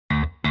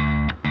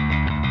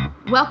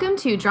Welcome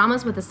to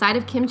Dramas with a Side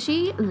of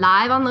Kimchi,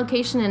 live on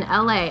location in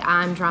LA.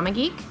 I'm Drama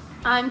Geek.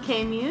 I'm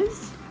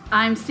K-Muse.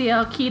 I'm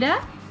CL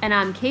Kita. And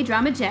I'm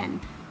K-Drama Jen.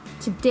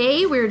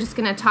 Today we're just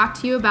going to talk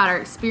to you about our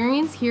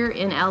experience here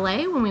in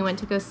LA when we went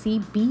to go see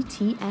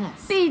BTS.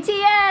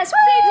 BTS!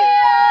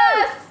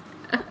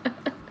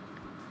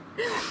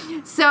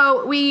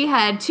 So we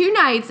had 2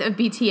 nights of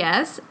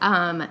BTS.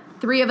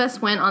 3 of us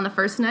went on the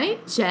first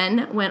night.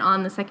 Jen went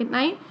on the second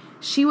night.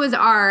 She was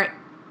our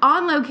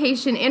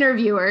on-location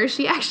interviewer.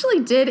 She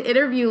actually did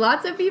interview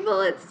lots of people.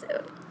 It's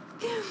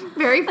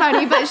very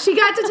funny, but she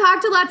got to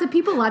talk to lots of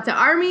people, lots of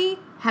ARMY,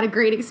 had a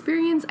great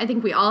experience. I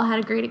think we all had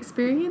a great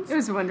experience. It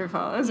was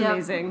wonderful. It was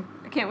amazing.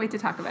 I can't wait to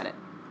talk about it.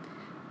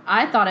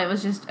 I thought it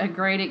was just a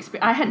great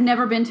experience. I had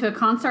never been to a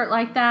concert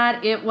like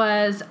that. It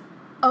was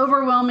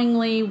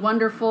overwhelmingly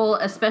wonderful,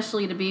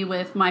 especially to be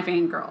with my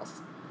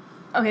fangirls.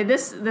 Okay,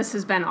 this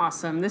has been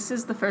awesome. This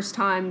is the first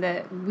time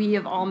that we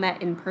have all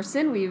met in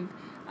person.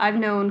 I've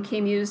known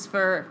K-Muse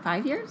for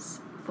 5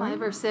 years?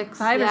 5 or 6.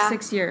 5 or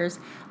 6 years.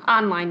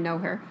 Online know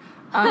her.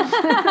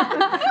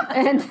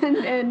 And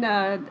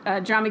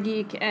Drama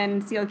Geek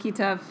and CL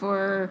Kita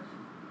for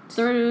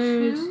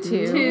Two.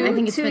 I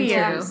think it's 2 been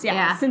years. 2.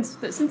 Yeah. Since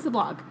the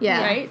blog.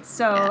 Yeah. Right?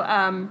 So,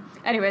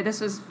 anyway, this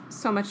was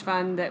so much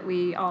fun that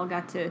we all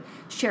got to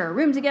share a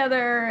room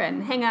together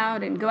and hang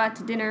out and go out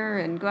to dinner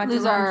and go out Lose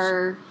to lunch.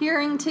 our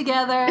hearing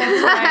together.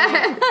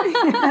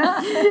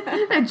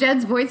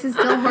 Jen's voice is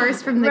still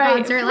hoarse from the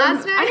concert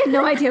last night. I had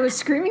no idea I was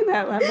screaming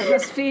that loud. That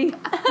must be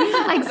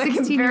like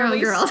 16-year-old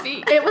girls.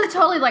 It was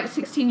totally like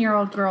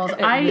 16-year-old girls.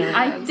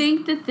 I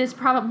think that this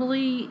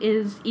probably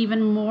is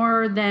even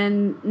more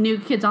than New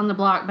Kids on the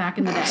Block back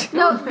in the day.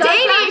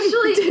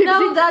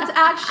 That's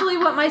actually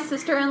what my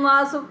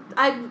sister-in-law's.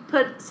 I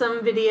put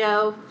some video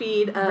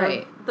feed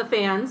of the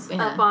fans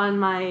up on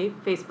my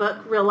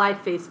Facebook, real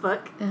life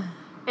Facebook,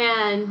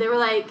 and they were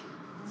like,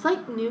 "It's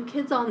like New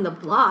Kids on the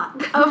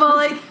Block." I'm all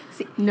like,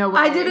 no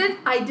way.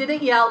 I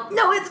didn't yell,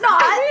 "No, it's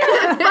not,"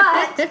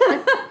 but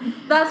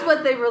that's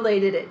what they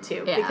related it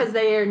to because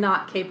they are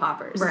not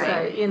K-poppers,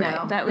 right? So, you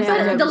know, that was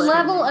the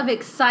level of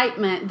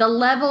excitement, the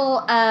level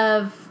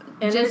of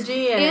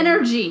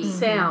energy,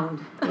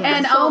 sound,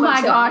 and oh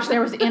my gosh,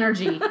 there was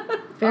energy.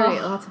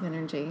 Lots of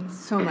energy.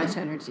 So much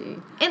energy.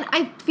 And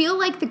I feel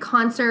like the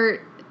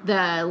concert,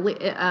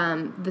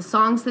 the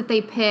songs that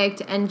they picked,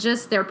 and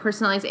just their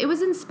personalities, it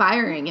was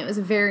inspiring. It was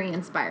very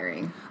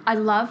inspiring. I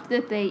loved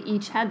that they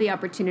each had the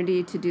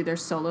opportunity to do their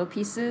solo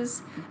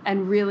pieces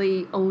and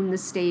really own the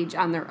stage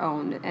on their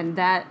own. And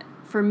that,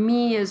 for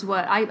me, is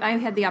what I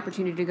had the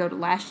opportunity to go to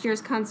last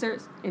year's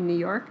concert in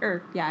Newark.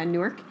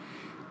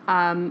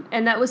 And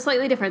that was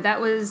slightly different.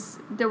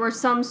 There were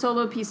some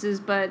solo pieces,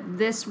 but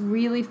this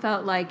really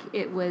felt like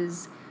it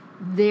was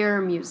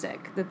their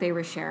music that they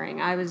were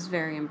sharing. I was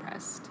very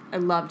impressed. I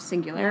loved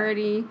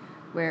Singularity,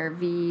 where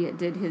V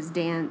did his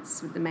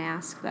dance with the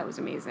mask. That was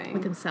amazing.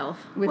 With himself.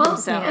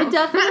 It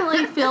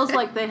definitely feels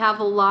like they have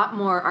a lot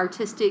more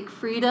artistic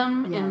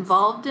freedom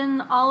involved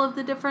in all of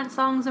the different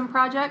songs and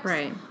projects.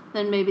 Right.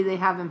 Than maybe they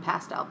have in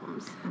past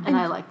albums. And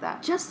I like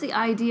that. Just the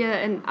idea,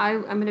 and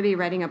I'm going to be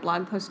writing a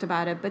blog post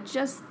about it, but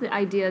just the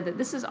idea that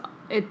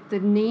the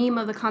name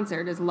of the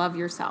concert is Love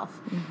Yourself.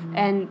 Mm-hmm.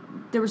 And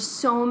there were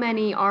so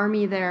many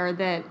ARMY there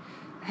that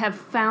have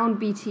found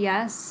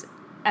BTS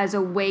as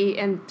a way,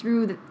 and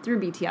through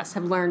BTS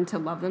have learned to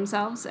love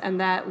themselves, and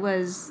that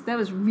was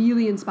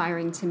really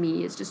inspiring to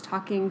me. Is just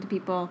talking to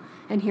people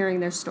and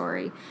hearing their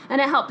story, and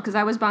it helped because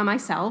I was by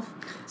myself.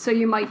 So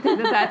you might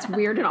think that that's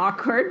weird and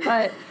awkward,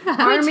 but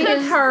we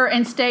took her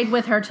and stayed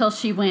with her till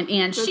she went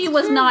in. She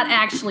was not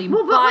actually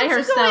by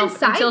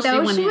herself until she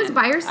went in. She was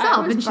by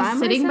herself, and she's by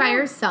sitting by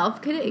myself.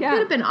 herself. It could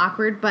have been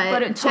awkward,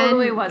 but it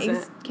totally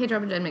wasn't.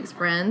 K-Drama Jen makes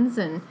friends,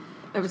 and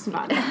it was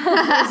fun.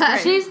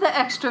 She's the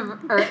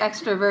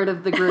extrovert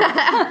of the group.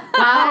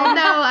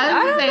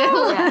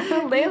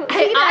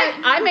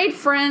 I made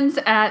friends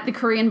at the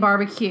Korean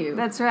barbecue.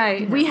 That's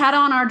right. We had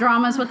on our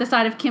Dramas with the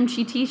Side of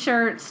Kimchi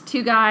t-shirts.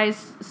 2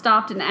 guys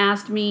stopped and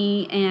asked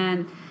me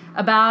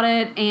about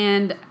it,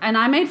 and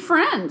I made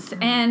friends,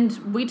 and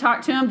we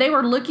talked to them. They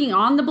were looking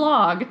on the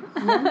blog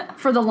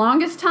for the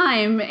longest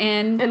time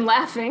and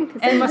laughing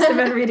because they must have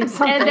been reading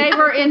something. And they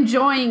were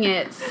enjoying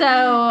it.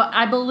 So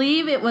I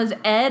believe it was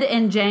Ed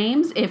and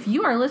James. If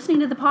you are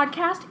listening to the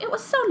podcast, it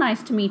was so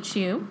nice to meet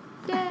you.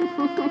 Yay!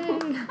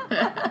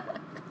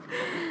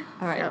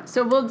 All right,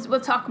 so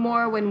we'll talk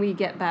more when we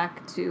get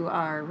back to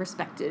our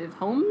respective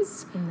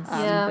homes.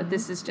 But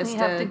this is just we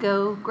have to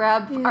go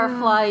grab our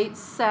flights,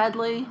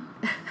 sadly.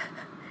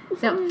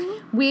 So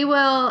we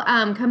will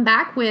come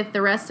back with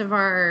the rest of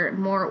our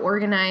more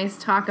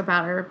organized talk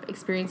about our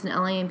experience in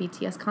LA and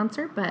BTS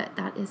concert, but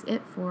that is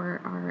it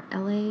for our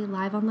LA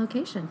live on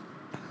location.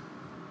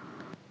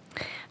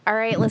 All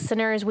right,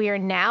 listeners, we are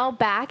now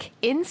back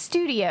in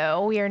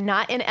studio. We are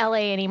not in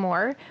LA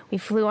anymore. We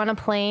flew on a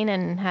plane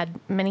and had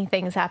many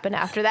things happen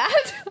after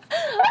that.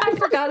 I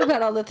forgot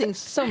about all the things.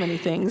 So many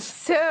things.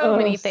 So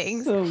many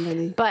things. So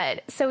many.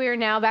 But so we are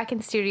now back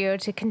in studio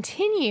to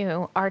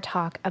continue our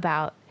talk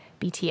about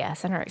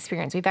BTS and our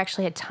experience. We've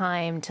actually had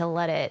time to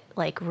let it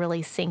like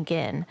really sink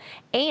in.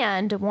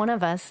 And one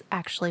of us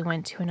actually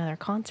went to another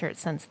concert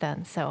since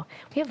then. So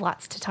we have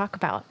lots to talk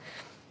about.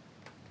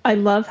 I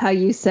love how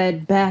you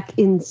said back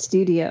in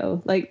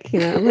studio. Like,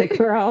 like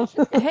we're all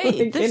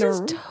Hey, like, this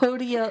is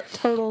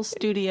total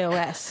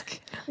studio-esque.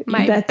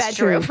 My That's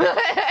bedroom.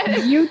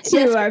 You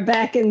two are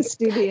back in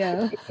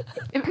studio.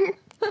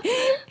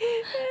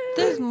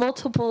 There's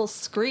multiple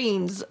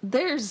screens.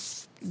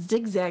 There's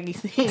zigzaggy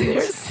things.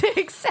 There's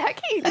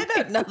zigzagging. I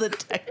don't know the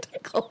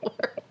technical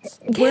words.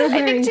 We're I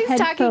think wearing she's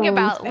talking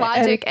about headphones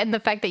Logic and the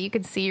fact that you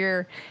could see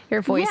your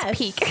voice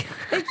peak.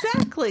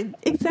 Exactly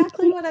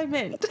what I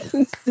meant.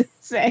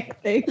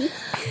 Exactly.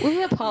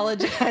 We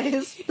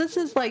apologize. This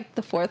is like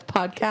the 4th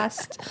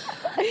podcast,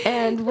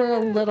 and we're a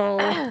little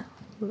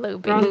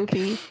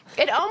loopy.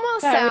 It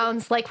almost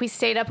sounds like we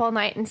stayed up all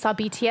night and saw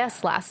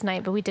BTS last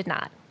night, but we did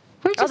not.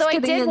 We're just Although I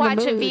getting did in watch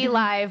the a mood. V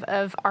Live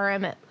of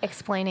RM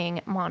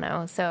explaining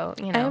Mono, so,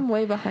 I am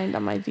way behind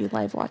on my V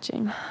Live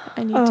watching.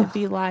 I need to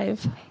V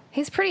Live.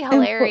 He's pretty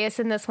hilarious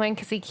in this one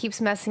because he keeps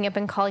messing up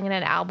and calling it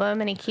an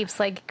album, and he keeps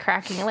like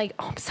cracking, like,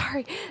 "Oh, I'm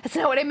sorry, that's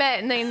not what I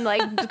meant," and then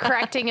like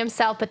correcting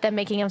himself, but then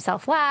making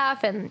himself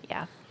laugh, and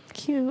yeah,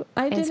 Cute.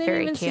 I It's didn't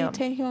very even cute.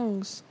 see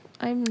Taehyung's.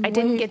 I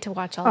didn't get to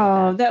watch all of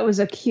Oh, that. that was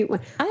a cute one.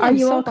 I Are am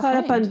you so all caught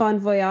up on behind. Bon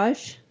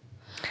Voyage?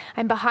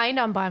 I'm behind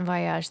on Bon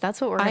Voyage. That's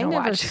what we're I gonna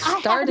never watch.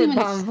 started even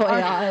Bon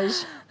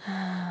Voyage.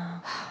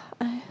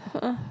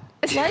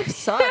 Life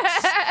sucks.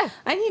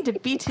 I need to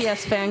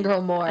BTS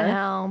fangirl more.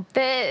 No,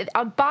 the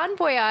Bon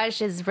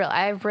Voyage is real.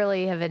 I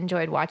really have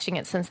enjoyed watching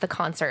it since the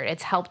concert.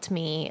 It's helped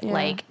me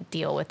like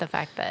deal with the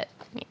fact that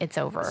it's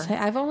over.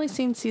 I've only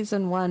seen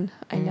season 1.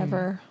 I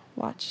never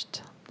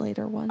watched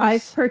later ones.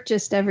 I've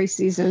purchased every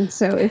season,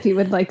 so if you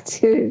would like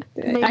to,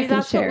 I Maybe can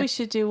that's share. what we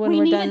should do when We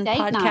we're need a done date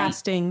night.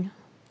 podcasting.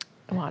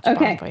 Watch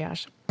Okay. Bon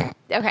Voyage.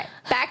 Okay,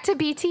 back to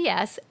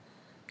BTS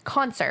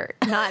concert,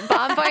 not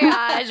Bon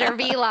Voyage or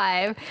V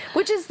Live,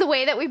 which is the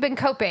way that we've been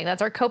coping.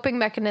 That's our coping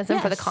mechanism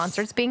for the Yes.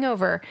 concerts being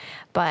over.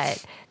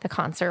 But the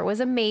concert was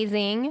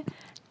amazing,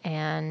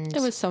 and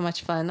It was so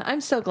much fun. I'm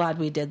so glad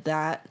we did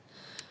that.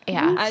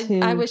 yeah,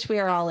 I wish we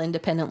were all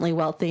independently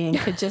wealthy and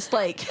could just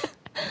like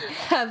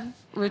have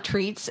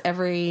retreats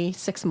every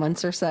 6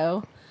 months or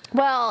so.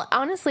 Well,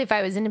 honestly, if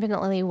I was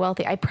independently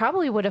wealthy, I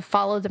probably would have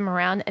followed them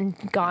around and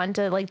gone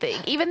to like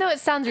even though it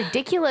sounds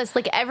ridiculous,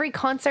 like every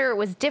concert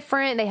was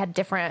different. They had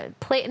different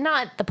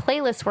the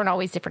playlists weren't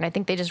always different. I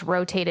think they just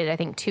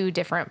rotated, 2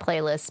 different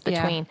playlists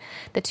between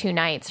the 2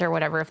 nights or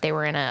whatever if they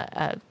were in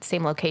a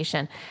same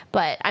location.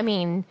 But I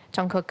mean,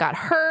 Jungkook got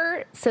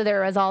hurt, so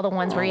there was all the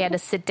ones where he had to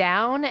sit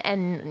down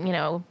and,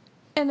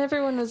 And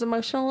everyone was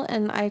emotional,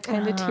 and I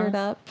kind of teared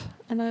up,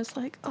 and I was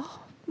like,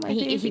 "Oh, my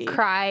baby." he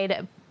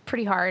cried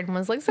pretty hard and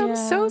was like, I'm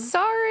so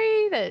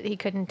sorry that he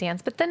couldn't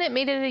dance. But then it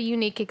made it a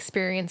unique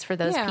experience for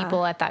those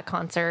people at that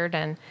concert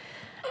and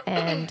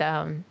the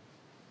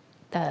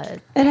And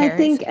I parents.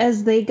 think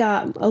as they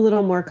got a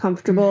little more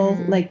comfortable,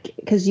 like,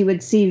 because you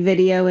would see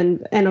video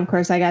and of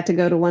course I got to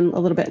go to one a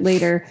little bit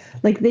later,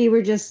 like they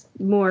were just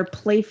more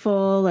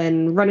playful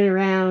and running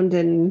around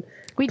and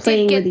we did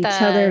playing get with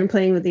each other and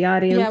playing with the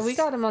audience. Yeah, we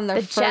got them on their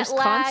the jet first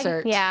lag.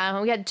 concert.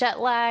 Yeah, we got jet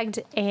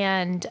lagged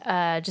and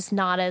just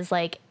not as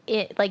like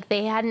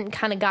they hadn't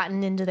kind of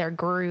gotten into their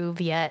groove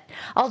yet.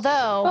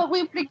 Although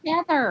we were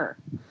together.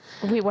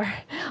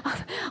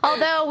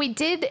 Although we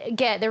did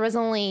there was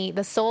only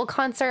the Seoul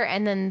concert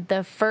and then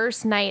the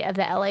first night of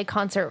the LA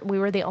concert, we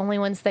were the only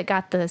ones that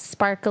got the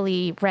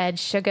sparkly red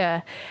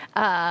sugar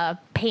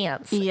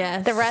pants.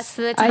 Yes. The rest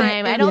of the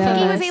time, I don't think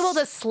he was yes. able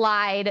to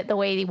slide the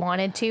way he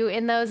wanted to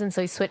in those, and so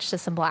he switched to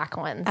some black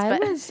ones. I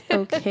But was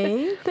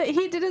okay that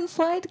he didn't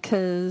slide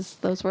because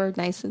those were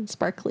nice and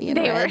sparkly and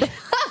They red. were.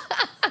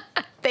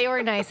 They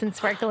were nice and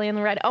sparkly in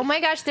the red. Oh my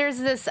gosh, there's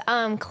this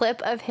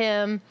clip of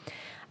him.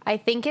 I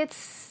think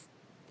it's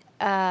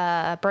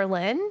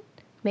Berlin,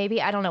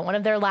 maybe, I don't know, one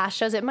of their last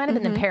shows. It might have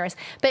been in Paris,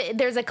 but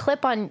there's a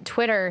clip on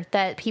Twitter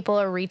that people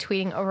are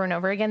retweeting over and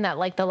over again that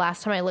like the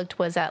last time I looked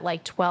was at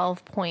like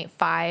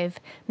 12.5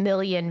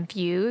 million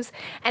views,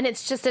 and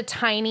it's just a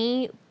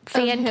tiny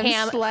fan him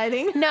cam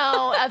sliding?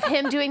 No, of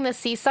him doing the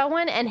seesaw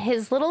one and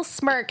his little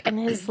smirk and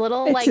his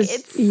little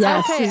yes, Okay, his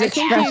I think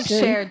you've expression.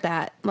 shared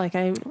that. Like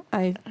I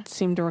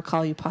seem to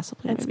recall you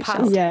possibly maybe shared.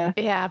 possible. Yeah.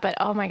 Yeah, but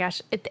oh my gosh,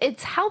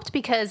 it's helped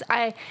because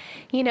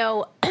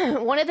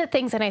one of the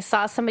things, and I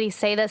saw somebody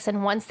say this,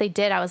 and once they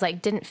did, I was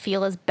like, didn't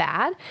feel as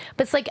bad.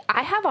 But it's like,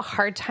 I have a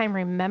hard time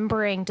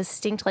remembering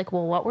distinct, like,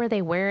 well, what were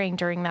they wearing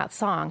during that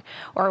song?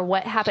 Or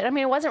what happened? I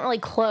mean, it wasn't really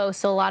close,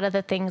 so a lot of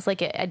the things,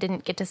 like, I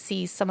didn't get to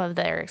see some of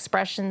their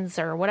expressions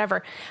or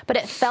whatever. But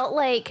it felt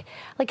like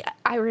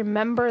I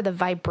remember the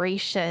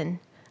vibration,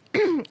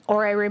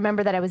 or I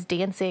remember that I was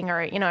dancing, or,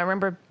 I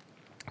remember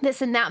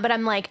this and that, but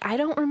I'm like, I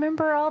don't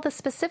remember all the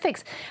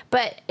specifics.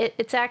 But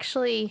it's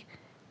actually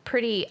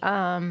pretty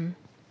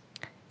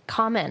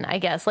common, I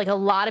guess. Like a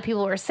lot of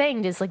people were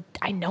saying just like,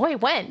 I know I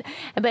went,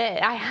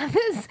 but I have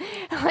this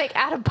like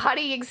out of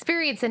body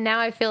experience, and now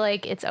I feel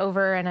like it's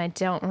over and I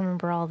don't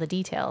remember all the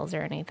details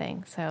or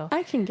anything. So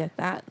I can get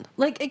that.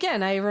 Like,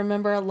 again, I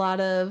remember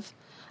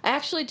I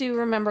actually do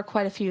remember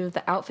quite a few of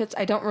the outfits.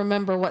 I don't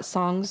remember what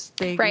songs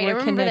they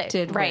were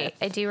connected with. Right,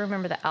 I do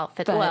remember the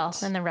outfit well,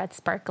 and the red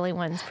sparkly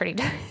one's pretty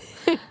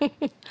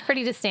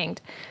pretty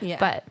distinct. Yeah.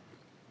 But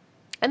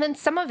and then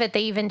some of it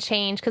they even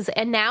changed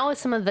and now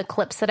some of the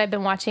clips that I've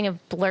been watching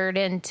have blurred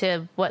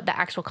into what the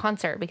actual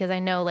concert, because I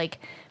know like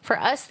for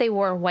us they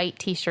wore white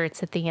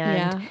t-shirts at the end.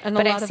 Yeah, and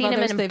but a lot I've of seen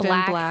others, them in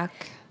black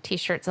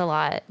t-shirts a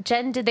lot.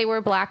 Jen, did they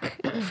wear black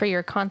for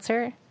your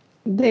concert?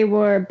 They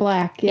wore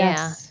black,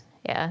 yes.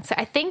 Yeah. So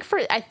I think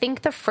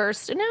the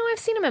first, no, I've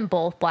seen them in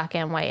both black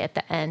and white at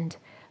the end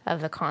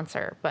of the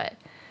concert, but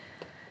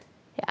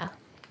yeah.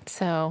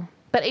 So,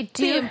 but I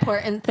do the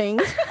important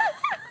things.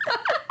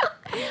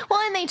 Well,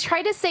 and they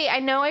tried to say, I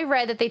know I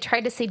read that they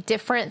tried to say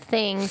different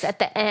things at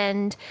the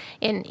end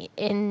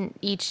in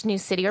each new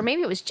city, or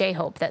maybe it was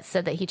J-Hope that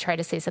said that he tried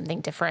to say something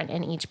different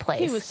in each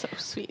place. He was so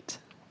sweet.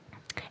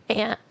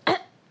 And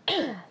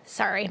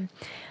sorry.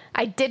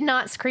 I did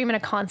not scream in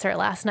a concert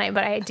last night,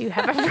 but I do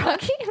have a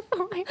froggy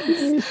voice.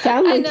 You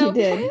sound like you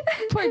did.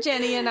 Poor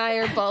Jenny and I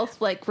are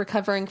both like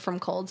recovering from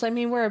colds. I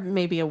mean, we're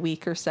maybe a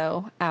week or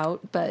so out,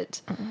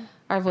 but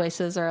our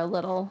voices are a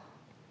little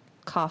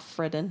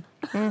cough-ridden.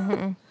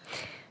 Mm-hmm.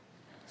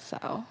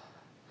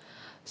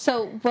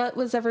 So what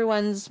was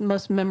everyone's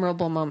most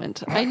memorable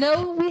moment? I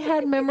know we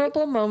had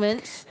memorable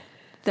moments.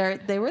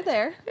 They were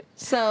there.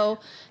 So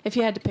if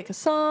you had to pick a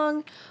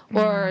song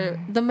or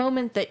the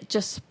moment that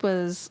just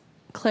was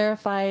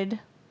clarified,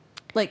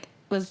 like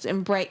was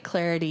in bright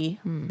clarity,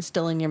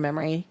 still in your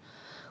memory,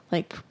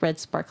 like red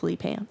sparkly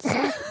pants.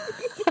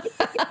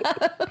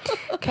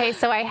 Okay,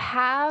 so I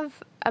have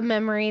a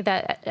memory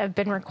that I've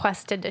been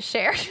requested to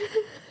share.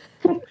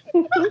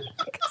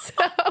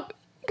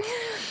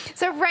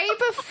 So right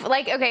before,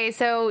 like, okay,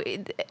 so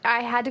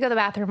I had to go to the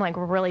bathroom, like,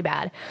 really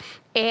bad.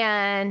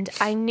 And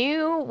I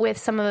knew with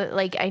some of the,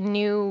 like, I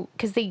knew,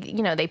 because they,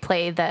 you know, they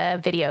play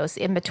the videos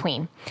in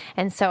between.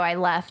 And so I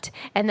left.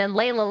 And then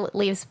Layla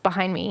leaves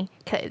behind me.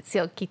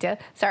 Silkita,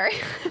 sorry.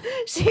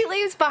 She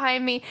leaves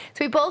behind me.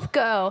 So we both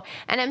go.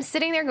 And I'm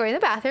sitting there going to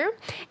the bathroom.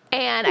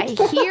 And I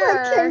hear...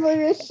 I can't believe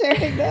you're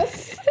sharing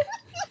this.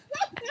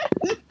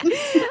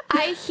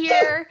 I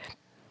hear...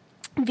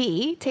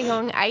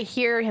 Taegong, I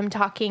hear him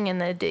talking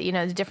and the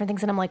different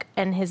things, and I'm like,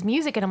 and his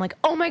music, and I'm like,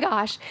 oh my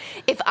gosh,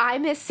 if I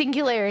miss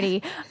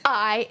Singularity,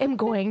 I am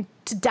going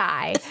to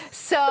die.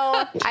 So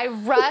I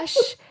rush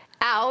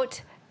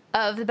out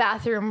of the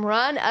bathroom,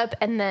 run up,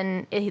 and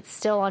then it's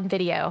still on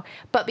video.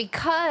 But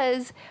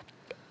because,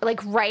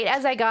 like, right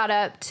as I got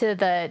up to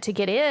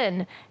get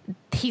in,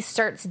 he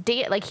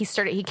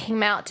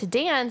came out to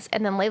dance,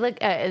 and then Layla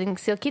and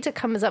Silkita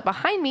comes up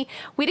behind me.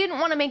 We didn't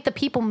want to make the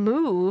people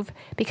move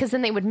because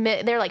then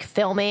they're like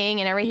filming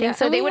and everything, yeah,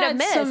 so they would have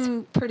missed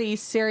some pretty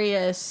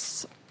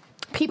serious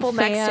people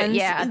fans. next to it.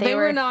 Yeah, they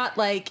were not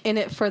like in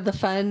it for the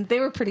fun. They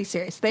were pretty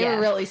serious. They were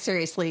really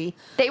seriously.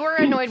 They were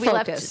annoyed we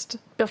focused.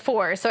 left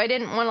before, so I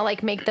didn't want to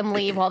like make them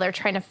leave while they're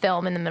trying to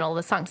film in the middle of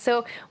the song.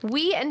 So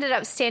we ended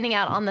up standing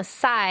out on the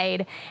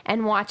side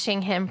and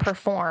watching him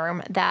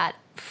perform that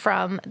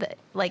from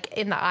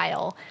in the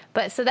aisle.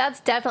 But so that's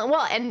definitely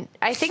and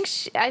I think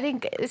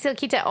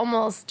Silkita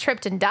almost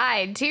tripped and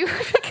died too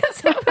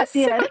because it was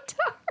so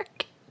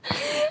dark.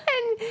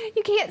 And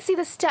you can't see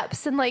the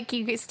steps, and like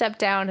you step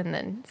down, and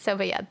then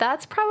but yeah,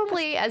 that's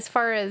probably as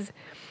far as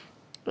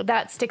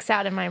that sticks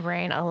out in my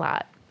brain a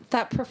lot.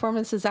 That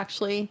performance is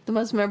actually the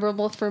most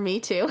memorable for me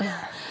too.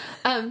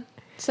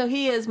 So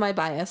he is my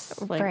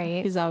bias. Like,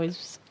 right. He's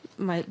always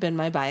been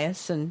my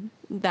bias, and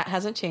that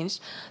hasn't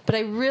changed. But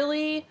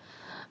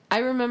I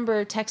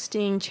remember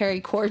texting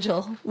Cherry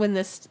Cordial when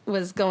this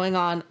was going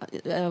on,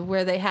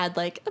 where they had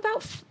like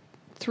about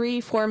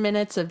 3-4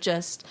 minutes of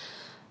just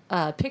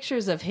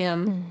pictures of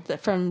him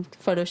from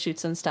photo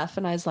shoots and stuff.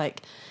 And I was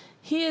like,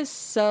 he is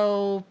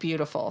so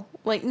beautiful.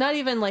 Like, not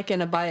even like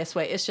in a biased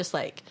way. It's just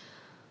like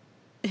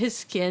his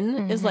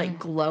skin is like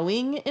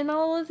glowing in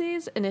all of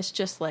these. And it's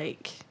just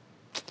like,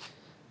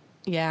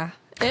 yeah,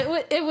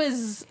 it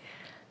was,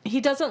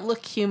 he doesn't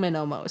look human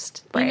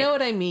almost. Right. You know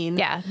what I mean?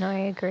 Yeah, no, I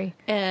agree.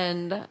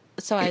 And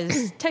so I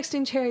was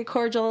texting Cherry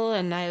Cordial,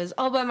 and I was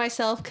all by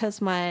myself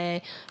because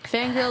my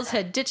fangirls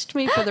had ditched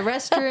me for the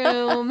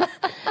restroom.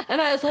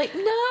 And I was like,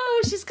 no,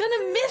 she's going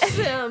to miss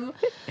him.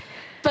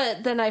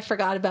 But then I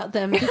forgot about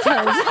them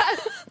because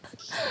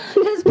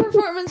his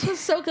performance was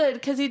so good,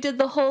 because he did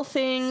the whole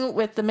thing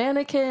with the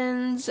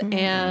mannequins,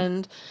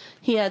 and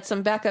he had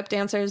some backup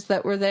dancers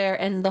that were there,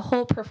 and the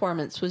whole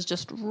performance was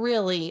just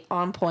really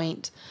on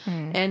point,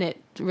 and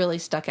it really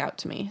stuck out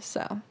to me.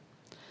 So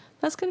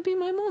that's going to be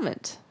my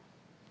moment.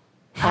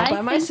 All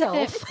by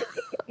myself,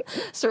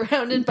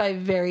 surrounded by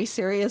very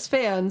serious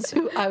fans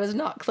who I was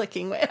not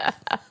clicking with.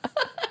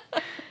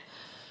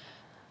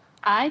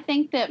 I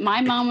think that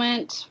my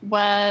moment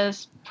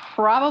was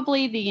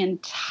probably the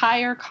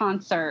entire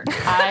concert.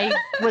 I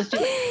was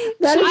just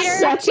that is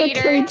such a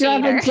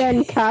K-drama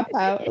Jen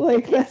cop-out.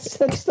 Like, that's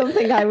such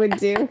something I would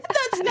do.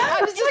 I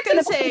was just going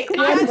to say,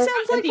 that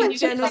sounds like what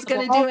Jen was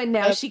going to do, and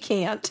now she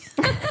can't.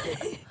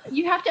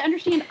 You have to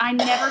understand, I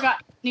never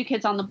got New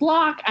Kids on the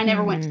Block. I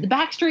never went to the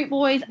Backstreet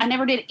Boys. I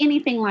never did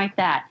anything like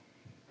that.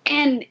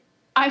 And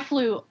I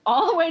flew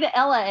all the way to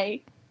LA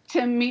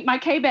to meet my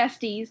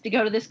K-besties to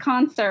go to this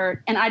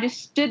concert. And I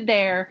just stood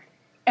there,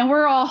 and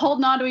we're all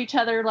holding on to each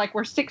other like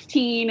we're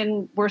 16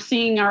 and we're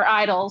seeing our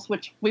idols,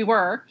 which we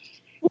were.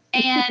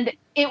 And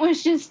it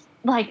was just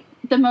like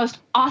the most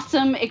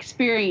awesome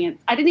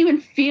experience. I didn't even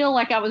feel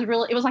like it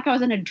was like I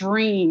was in a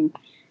dream.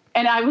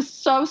 And I was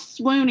so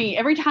swoony.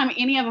 Every time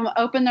any of them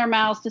opened their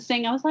mouths to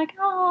sing, I was like,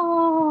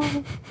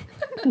 oh.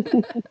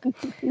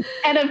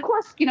 And of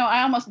course,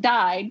 I almost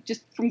died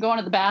just from going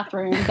to the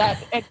bathroom.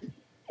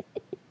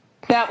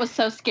 That was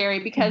so scary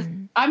because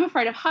I'm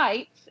afraid of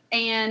heights.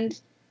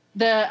 And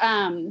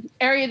the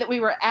area that we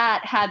were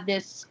at had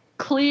this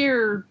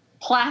clear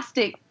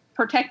plastic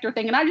protector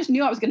thing. And I just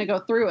knew I was going to go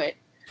through it.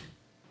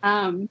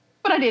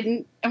 But I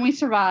didn't, and we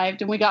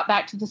survived, and we got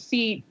back to the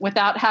seat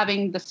without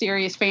having the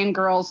serious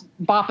fangirls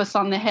bop us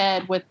on the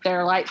head with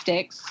their light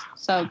sticks.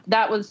 So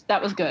that was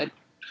good.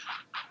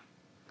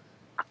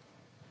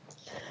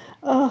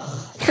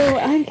 Oh, so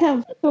I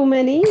have so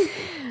many.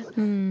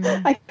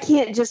 I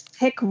can't just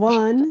pick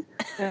one.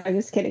 No, I'm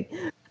just kidding.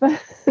 But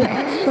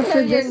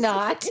you're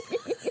not.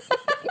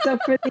 So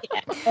for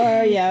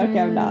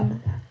I'm not.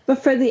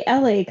 But for the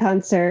LA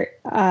concert,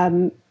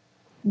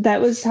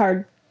 that was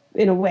hard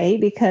in a way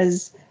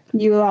because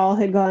you all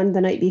had gone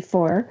the night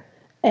before.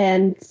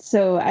 And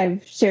so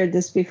I've shared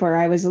this before.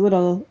 I was a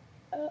little,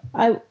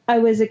 I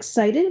was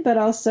excited, but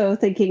also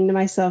thinking to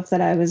myself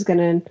that I was going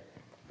to,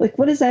 like,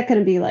 what is that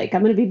going to be like?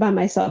 I'm going to be by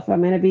myself.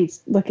 I'm going to be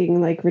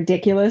looking like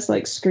ridiculous,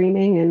 like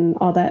screaming and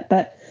all that.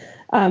 But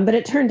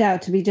it turned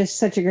out to be just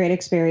such a great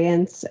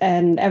experience.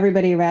 And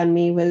everybody around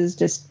me was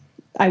just,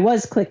 I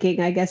was clicking,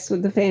 I guess,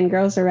 with the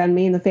fangirls around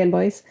me and the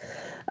fanboys.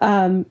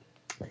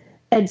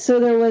 And so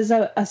there was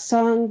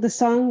the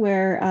song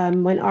where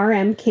when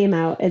RM came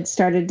out and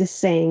started to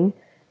sing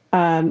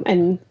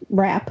and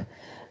rap,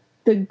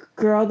 the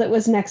girl that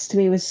was next to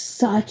me was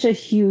such a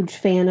huge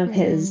fan of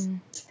his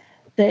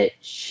that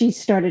she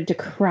started to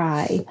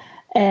cry.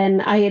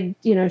 And I had,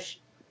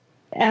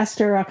 asked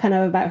her kind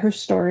of about her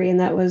story, and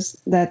that was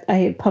that I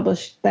had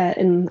published that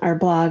in our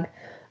blog.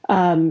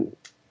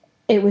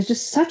 It was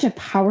just such a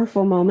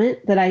powerful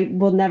moment that I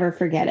will never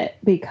forget it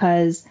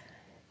because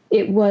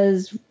it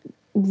was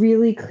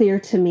really clear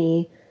to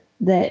me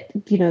that,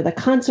 the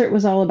concert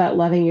was all about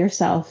loving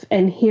yourself.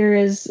 And here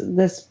is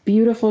this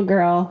beautiful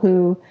girl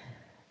who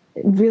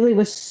really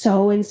was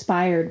so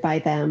inspired by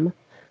them.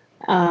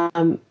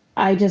 I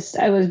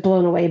was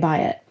blown away by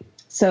it.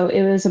 So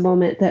it was a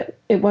moment that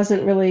it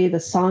wasn't really the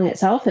song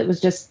itself. It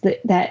was just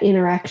that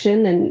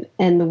interaction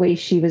and the way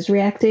she was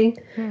reacting.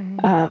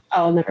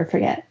 I'll never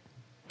forget.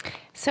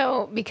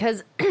 So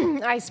because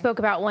I spoke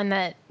about one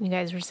that you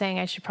guys were saying,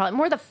 I should probably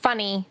more the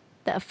funny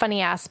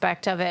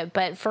aspect of it.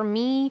 But for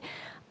me,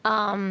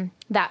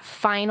 that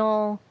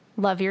final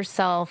Love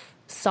Yourself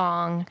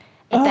song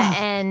at the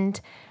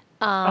end,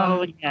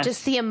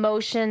 just the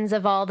emotions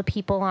of all the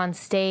people on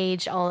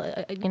stage,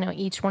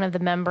 each one of the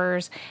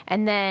members,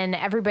 and then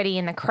everybody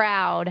in the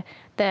crowd,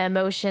 the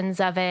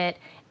emotions of it.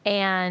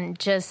 And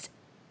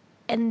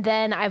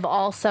then I've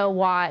also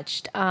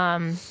watched,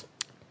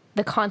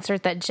 the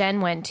concert that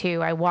Jen went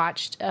to. I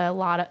watched a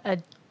lot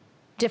of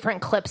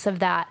different clips of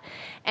that,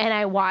 and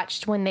I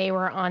watched when they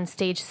were on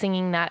stage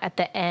singing that at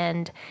the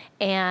end,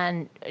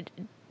 and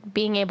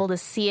being able to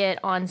see it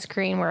on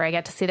screen where I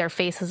get to see their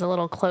faces a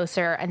little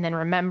closer, and then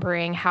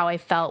remembering how I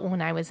felt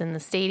when I was in the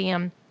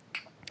stadium.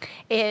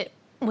 It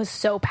was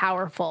so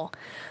powerful.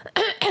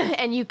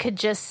 And you could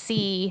just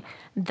see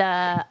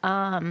the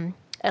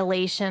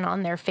elation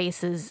on their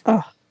faces.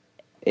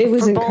 It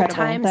was for incredible. Both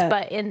times,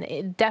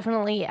 but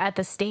definitely at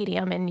the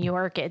stadium in New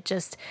York, it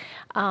just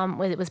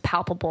it was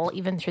palpable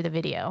even through the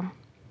video.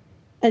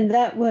 And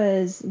that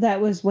was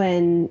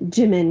when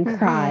Jimin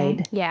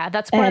cried. Yeah,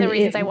 that's one of the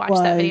reasons I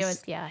watched that video.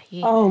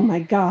 Oh my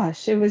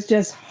gosh, it was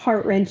just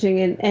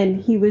heart-wrenching,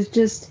 and he was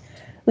just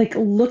like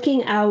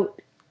looking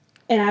out,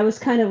 and I was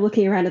kind of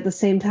looking around at the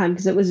same time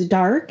because it was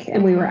dark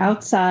and we were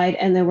outside,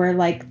 and there were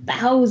like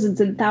thousands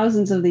and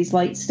thousands of these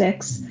light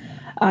sticks,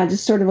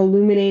 just sort of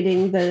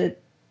illuminating the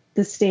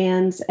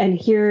stands, and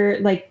here,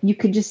 like, you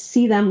could just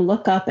see them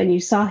look up, and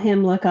you saw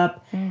him look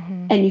up,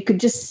 and you could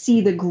just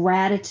see the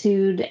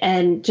gratitude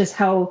and just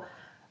how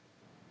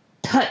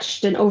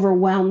touched and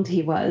overwhelmed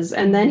he was.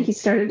 And then he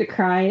started to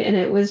cry, and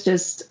it was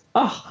just,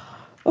 oh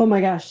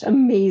my gosh,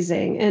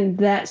 amazing. And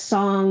that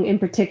song in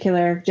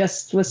particular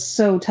just was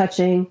so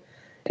touching.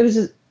 It was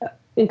just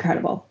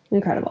incredible.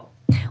 Well,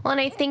 and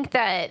I think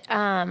that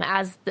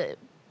as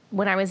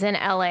when I was in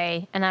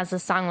LA and as the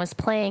song was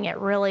playing, it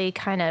really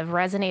kind of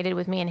resonated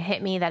with me and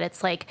hit me that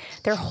it's like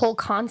their whole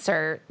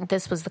concert,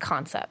 this was the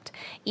concept.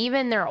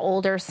 Even their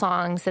older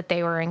songs that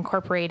they were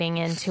incorporating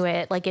into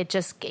it, like it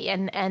just,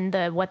 and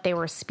the what they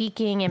were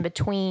speaking in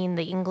between,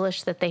 the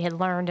English that they had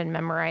learned and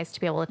memorized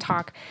to be able to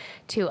talk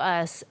to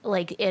us,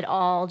 like it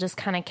all just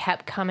kind of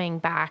kept coming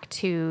back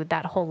to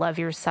that whole love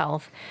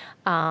yourself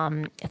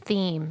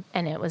theme,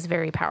 and it was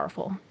very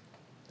powerful.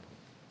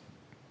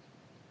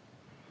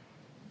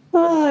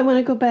 Oh, I want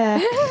to go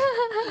back.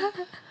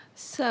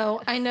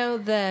 So I know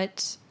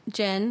that,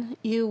 Jen,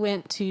 you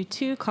went to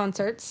 2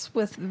 concerts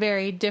with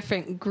very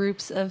different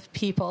groups of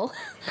people.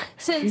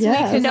 Since we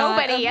could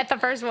nobody at the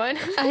first one.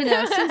 I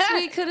know. Since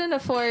we couldn't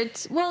afford...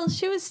 Well,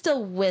 she was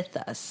still with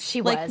us.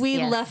 She was, like,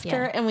 we left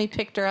her and we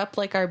picked her up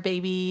like our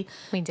baby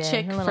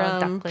chick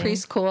from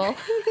preschool.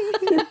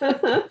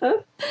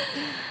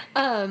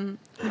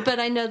 But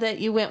I know that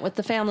you went with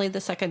the family the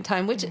second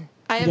time, which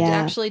I have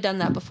actually done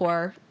that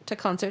before to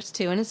concerts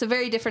too, and it's a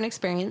very different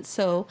experience.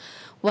 So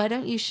why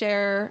don't you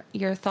share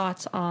your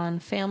thoughts on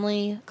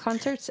family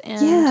concerts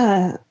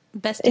and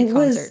bestie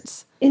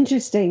concerts?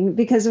 Interesting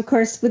because, of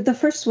course, with the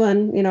first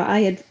one, I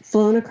had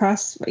flown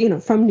across,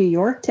 from New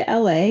York to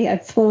LA.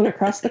 I've flown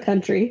across the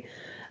country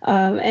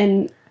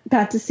and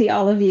got to see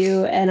all of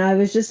you, and I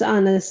was just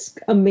on this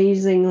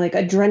amazing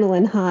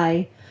adrenaline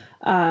high.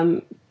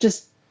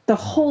 Just the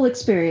whole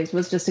experience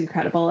was just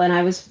incredible, and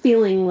I was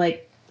feeling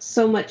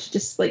so much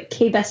just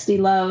K-bestie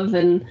love.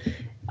 And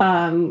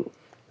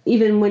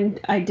even when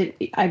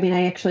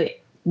I actually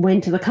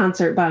went to the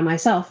concert by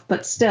myself,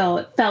 but still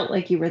it felt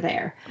like you were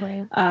there.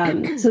 Right.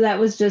 So that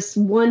was just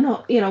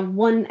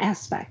one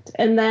aspect.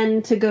 And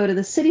then to go to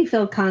the Citi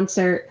Field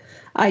concert,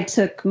 I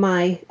took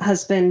my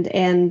husband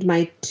and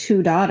my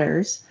 2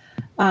 daughters.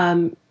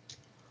 And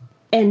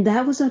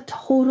that was a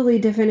totally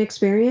different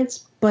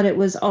experience, but it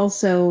was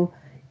also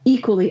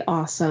equally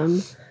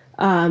awesome.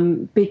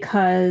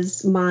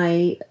 Because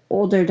my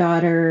older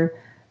daughter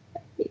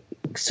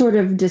sort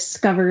of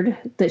discovered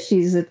that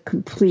she's a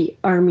complete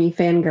Army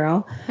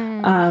fangirl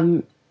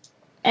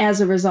as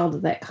a result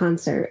of that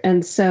concert.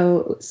 And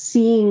so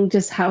seeing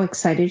just how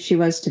excited she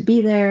was to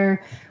be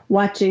there,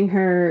 watching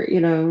her,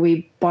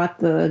 we bought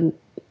the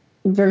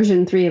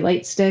version 3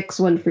 light sticks,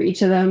 one for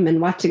each of them,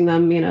 and watching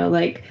them,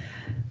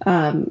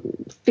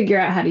 figure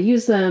out how to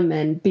use them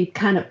and be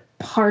kind of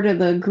part of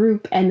the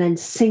group and then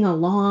sing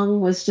along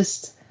was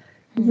just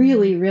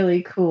really,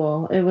 really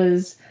cool. It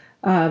was,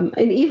 and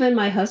even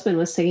my husband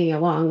was singing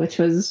along, which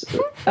was,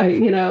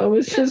 it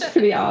was just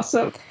pretty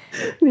awesome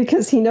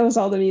because he knows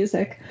all the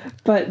music.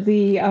 But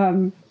the,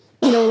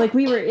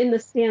 we were in the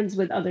stands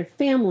with other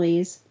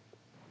families,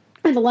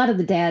 and a lot of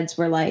the dads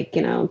were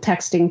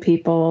texting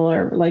people,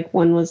 or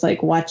one was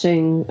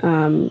watching,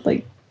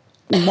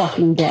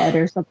 Walking Dead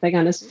or something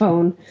on his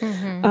phone.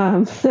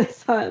 I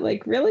thought,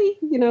 really,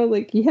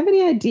 you have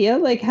any idea,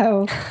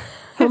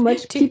 how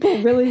much people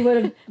really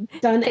would have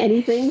done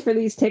anything for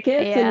these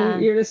tickets,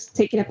 and you're just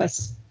taking up a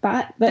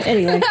spot. But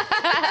anyway,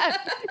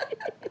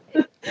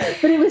 but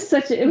it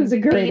was a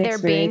great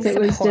experience. It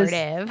was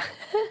supportive.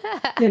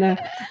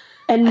 Just,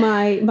 and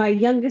my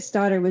youngest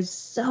daughter was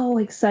so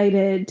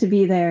excited to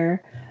be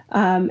there.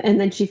 And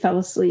then she fell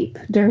asleep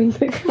during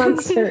the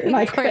concert. And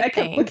I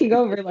kept looking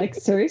over,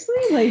 seriously?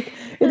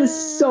 It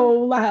is so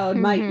loud.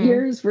 My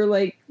ears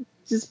were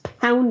just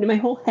pounding. My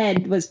whole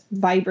head was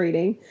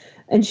vibrating.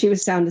 And she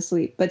was sound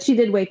asleep. But she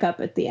did wake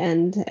up at the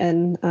end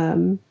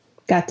and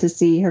got to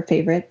see her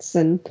favorites.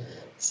 And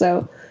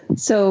so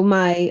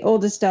my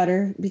oldest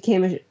daughter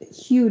became a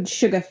huge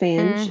Suga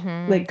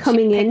fan.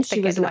 Coming in,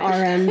 she was an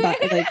RM, but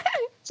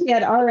she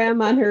had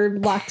RM on her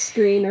lock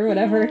screen or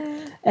whatever.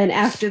 And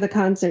after the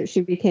concert,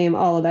 she became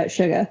all about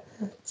Suga.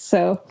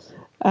 So,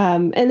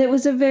 and it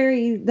was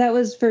that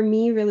was for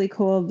me really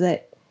cool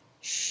that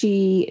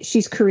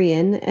she's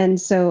Korean.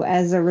 And so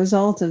as a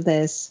result of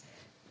this,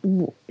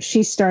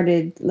 she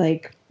started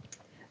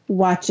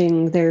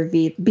watching their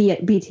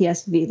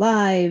BTS V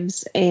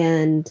lives,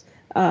 and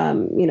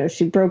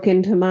she broke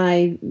into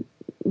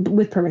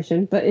with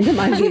permission, but into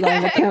my V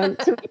Live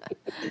account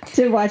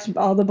to watch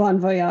all the Bon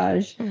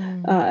Voyage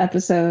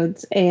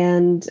episodes,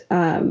 and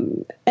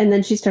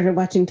then she started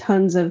watching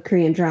tons of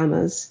Korean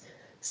dramas.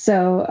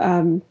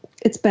 So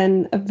it's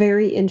been a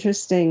very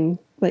interesting.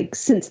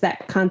 Since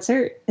that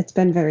concert, it's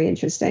been very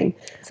interesting.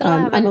 So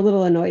I'm a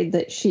little annoyed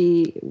that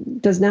she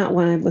does not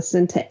want to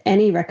listen to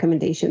any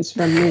recommendations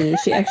from me.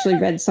 She actually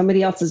read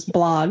somebody else's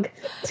blog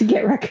to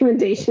get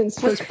recommendations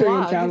for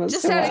Korean dramas.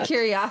 Just out of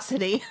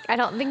curiosity. I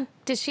don't think,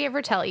 did she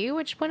ever tell you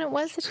which one it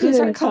was that she was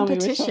our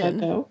competition?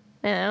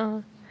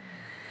 No.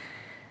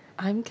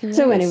 I'm confused.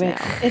 So anyway,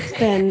 now. It's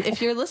been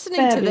if you're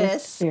listening to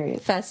this,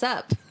 experience. Fess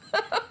up.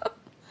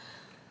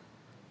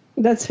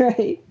 That's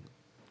right.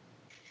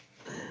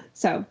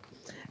 So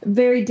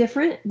very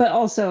different, but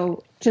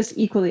also just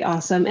equally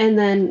awesome. And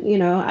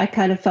then, I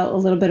kind of felt a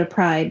little bit of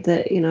pride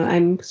that,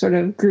 I'm sort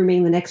of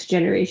grooming the next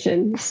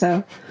generation.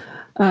 So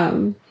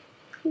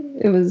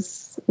it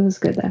was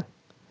good though.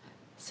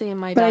 See,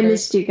 but I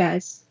missed you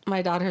guys.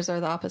 My daughters are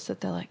the opposite.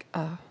 They're like,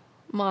 oh,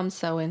 Mom's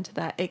so into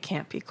that. It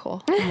can't be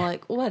cool. I'm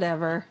like,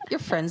 whatever. Your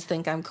friends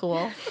think I'm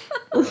cool.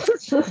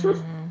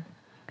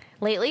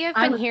 Lately,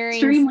 I've been hearing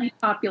extremely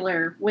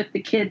popular with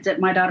the kids at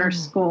my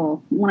daughter's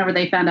school whenever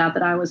they found out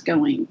that I was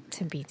going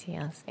to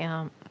BTS.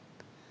 Yeah.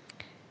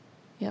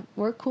 Yep,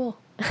 we're cool.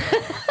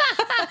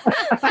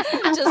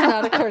 Just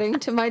not according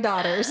to my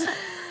daughters.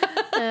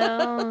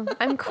 No,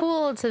 I'm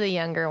cool to the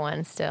younger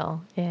one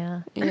still.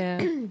 Yeah.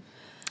 Yeah.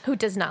 Who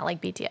does not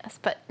like BTS,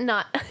 but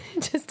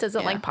just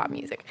doesn't like pop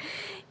music.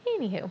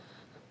 Anywho.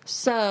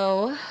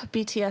 So,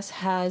 BTS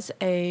has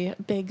a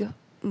big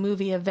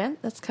movie event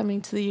that's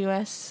coming to the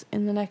U.S.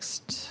 in the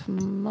next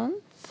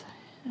month,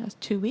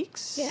 2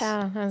 weeks.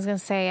 Yeah, I was going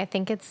to say, I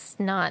think it's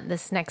not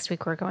this next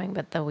week we're going,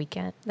 but the week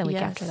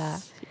after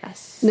that.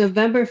 Yes.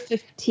 November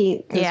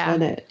 15th is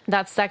when it...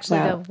 That's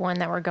actually the one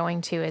that we're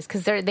going to, is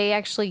because they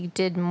actually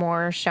did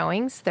more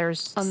showings.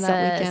 There's on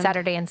that weekend.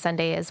 Saturday and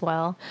Sunday as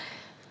well.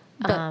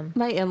 But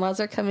my in-laws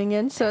are coming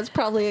in, so it's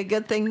probably a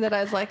good thing that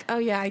I was like, oh,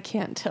 yeah, I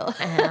can't tell.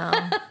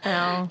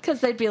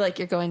 Because they'd be like,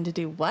 you're going to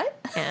do what?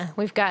 Yeah,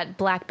 we've got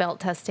black belt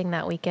testing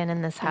that weekend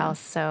in this house,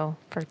 so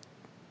we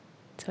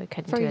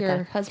couldn't do it. For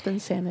your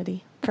husband's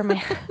sanity. For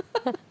my...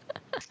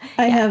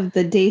 I have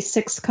the Day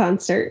 6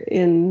 concert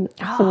in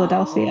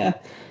Philadelphia.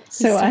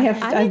 So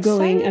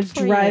I'm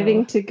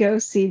driving to go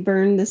see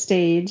Burn the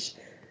Stage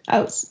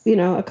out,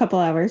 a couple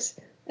hours.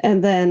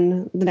 And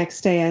then the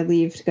next day I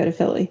leave to go to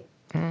Philly.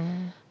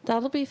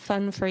 That'll be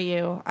fun for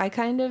you. I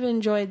kind of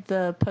enjoyed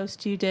the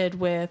post you did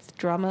with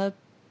Drama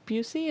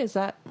Busey. Is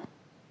that?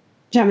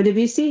 Drama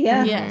Debussy,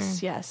 yeah.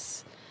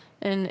 Yes.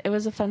 And it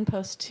was a fun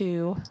post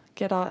to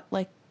get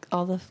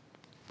all the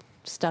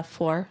stuff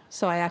for.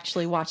 So I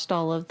actually watched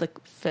all of the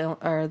film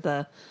or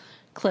the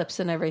clips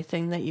and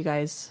everything that you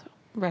guys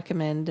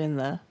recommend in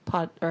the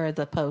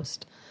the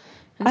post.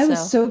 And I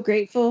was so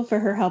grateful for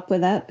her help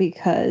with that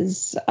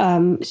because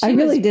I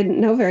really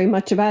didn't know very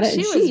much about it.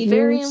 She was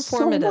very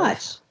informative. So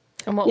much.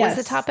 And what was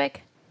the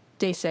topic?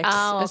 Day 6.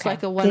 Oh, okay. It's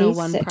like a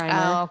 101 primer.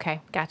 Oh,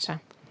 okay. Gotcha.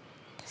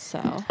 So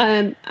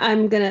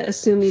I'm going to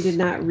assume you did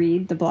not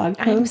read the blog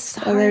post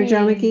of their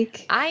Drama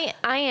Geek. I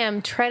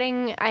am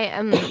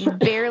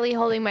barely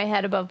holding my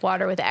head above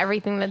water with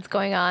everything that's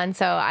going on.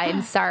 So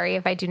I'm sorry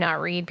if I do not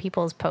read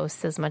people's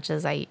posts as much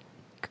as I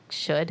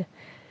should.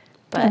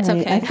 But that's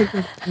okay.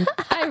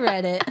 I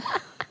read it.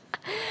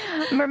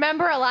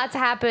 Remember, a lot's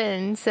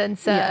happened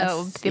since the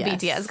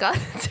BTS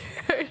concert.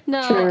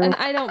 No, and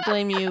I don't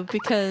blame you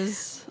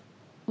because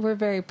we're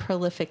very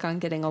prolific on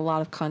getting a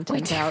lot of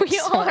content out. We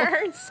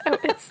are. So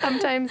it's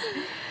sometimes.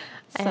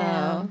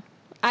 So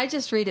I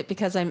just read it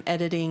because I'm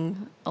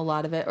editing a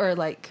lot of it or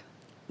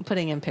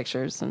putting in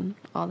pictures and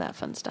all that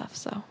fun stuff.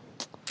 So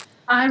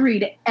I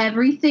read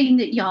everything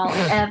that y'all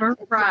ever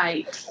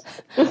write.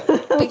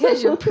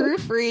 Because you're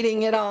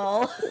proofreading it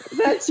all.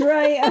 That's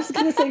right. I was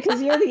going to say,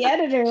 because you're the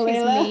editor,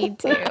 Layla. Me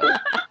too.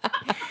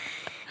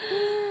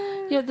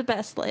 You're the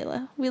best,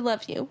 Layla. We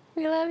love you.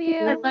 We love you.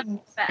 I love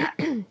you back.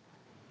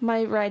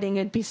 My writing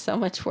would be so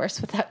much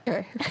worse without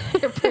your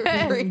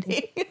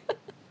proofreading.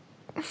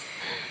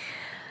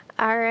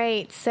 All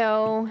right.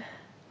 So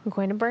we're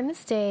going to Burn the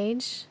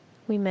Stage.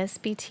 We miss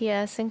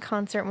BTS in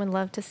concert and would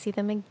love to see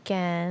them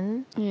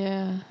again.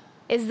 Yeah.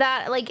 Is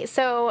that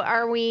so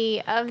are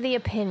we of the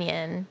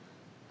opinion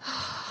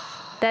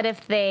that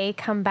if they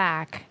come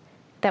back,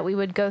 that we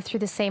would go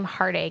through the same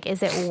heartache?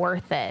 Is it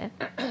worth it?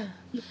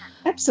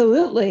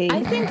 Absolutely.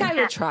 I think I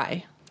would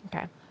try.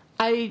 Okay.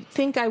 I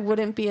think I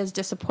wouldn't be as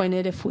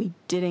disappointed if we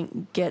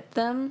didn't get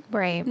them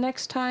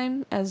next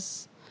time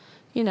as,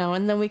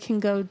 and then we can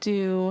go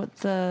do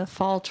the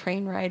fall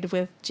train ride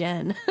with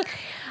Jen.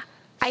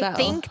 I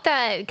think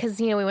that because,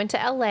 we went to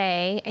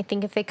LA, I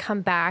think if they come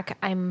back,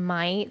 I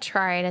might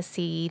try to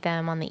see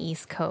them on the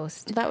East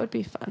Coast. That would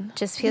be fun.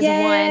 Just because,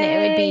 one,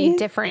 it would be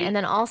different. And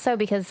then also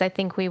because I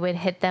think we would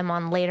hit them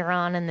on later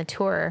on in the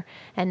tour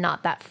and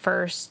not that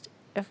first,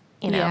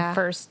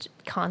 first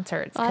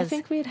concerts. Well, I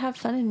think we'd have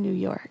fun in New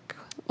York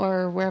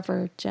or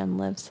wherever Jen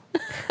lives.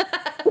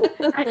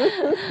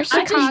 Or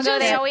Chicago.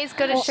 They always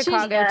go to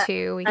Chicago,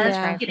 too. We can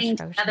try getting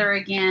together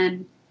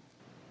again.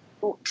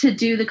 To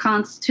do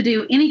to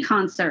do any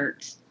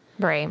concerts,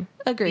 right?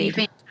 Agreed.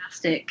 Be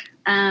fantastic.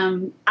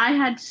 I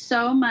had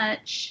so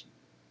much,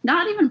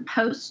 not even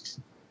post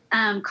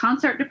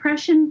concert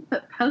depression,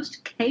 but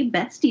post K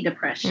Bestie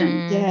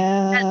depression.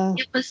 Yeah,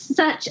 it was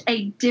such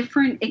a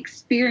different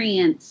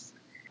experience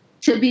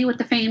to be with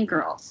the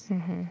fangirls.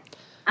 Mm-hmm.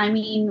 I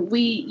mean,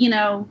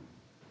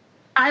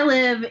 I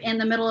live in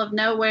the middle of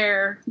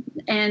nowhere,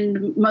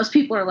 and most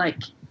people are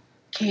like,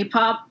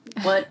 K-pop,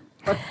 what's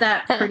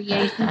that pretty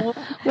Asian?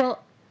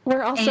 Well,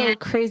 we're also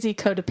crazy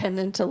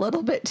codependent a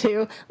little bit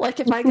too.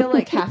 Like if I go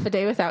half a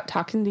day without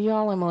talking to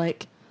y'all, I'm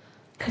like,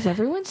 is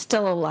everyone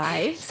still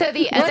alive? So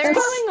what's going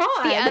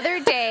on? The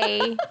other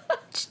day,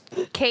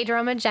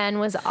 K-Drama Jen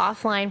was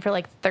offline for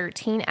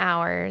 13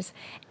 hours.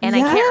 And I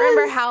can't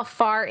remember how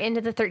far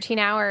into the 13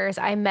 hours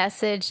I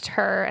messaged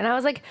her. And I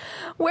was like,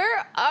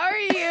 where are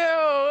you?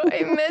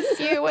 I miss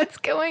you. What's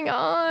going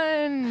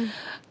on?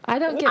 I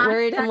don't get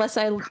worried unless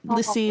I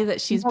see that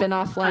she's been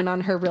offline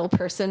on her real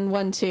person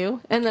one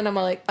too, and then I'm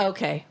like,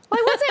 okay. Well,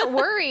 I wasn't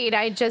worried.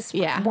 I just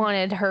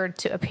wanted her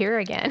to appear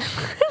again.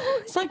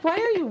 It's like, why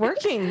are you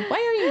working? Why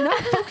are you not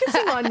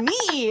focusing on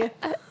me?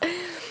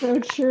 So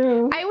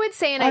true. I would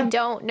say, and I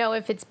don't know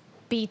if it's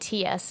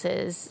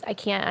BTS's. I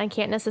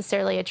can't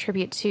necessarily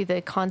attribute to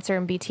the concert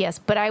in BTS,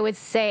 but I would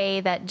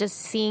say that just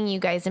seeing you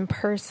guys in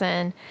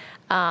person.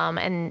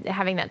 And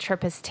having that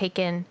trip has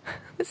taken,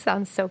 this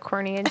sounds so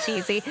corny and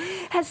cheesy,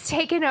 has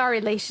taken our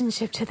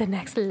relationship to the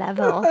next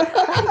level.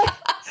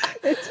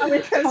 It's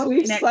because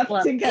we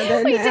slept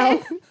together now.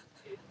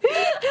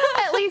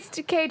 At least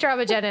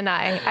K-Drama Jen and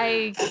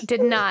I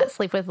did not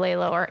sleep with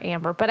Layla or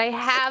Amber, but I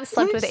have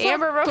slept with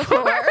Amber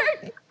before.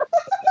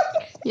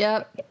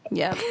 Yep.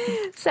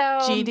 So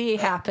GD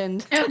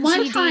happened. At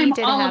one time,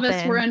 all of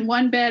us were in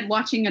one bed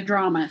watching a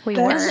drama. We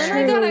were. And then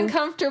I got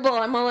uncomfortable.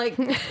 I'm all like,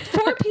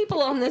 4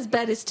 people on this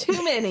bed is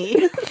too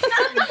many.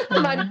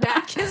 My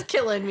back is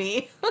killing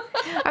me.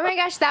 Oh my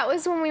gosh, that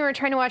was when we were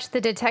trying to watch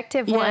the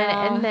detective one,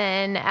 and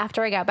then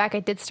after I got back, I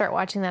did start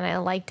watching that, and I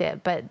liked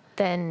it, but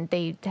then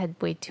they had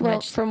way too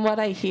much. From what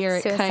I hear,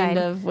 suicide. It kind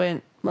of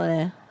went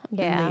in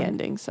the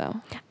ending. So.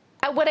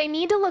 What I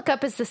need to look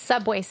up is the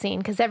subway scene,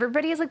 because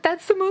everybody is like,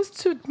 that's the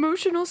most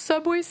emotional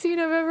subway scene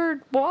I've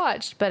ever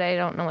watched, but I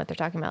don't know what they're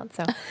talking about,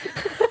 so.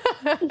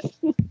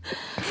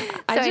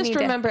 I just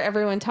remember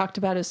everyone talked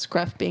about his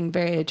scruff being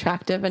very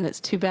attractive, and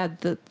it's too bad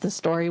that the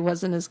story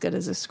wasn't as good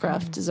as his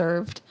scruff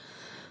deserved.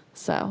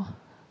 So,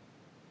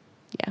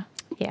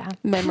 yeah.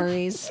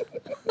 Memories.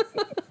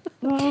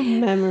 Oh,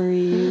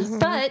 memories.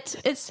 But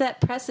it's set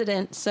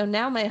precedent, so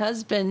now my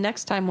husband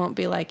next time won't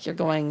be like, you're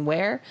going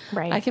where?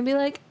 Right. I can be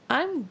like,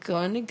 I'm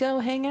going to go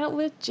hang out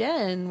with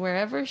Jen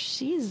wherever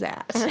she's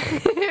at.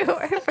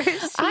 Wherever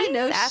she's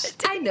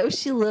I know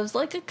she lives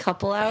like a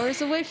couple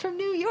hours away from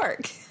New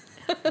York.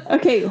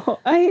 Okay,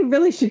 I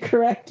really should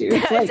correct you.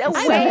 It's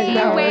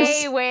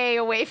like way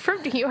away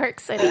from New York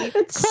City.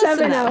 It's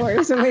 7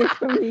 hours away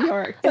from New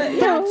York. But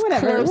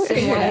whatever. Close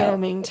in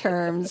Wyoming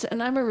terms,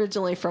 and I'm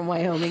originally from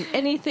Wyoming.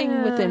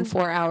 Anything within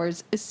 4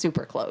 hours is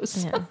super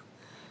close. Yeah.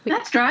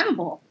 That's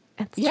drivable.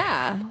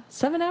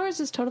 7 hours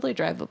is totally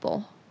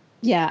drivable.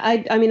 Yeah,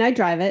 I mean, I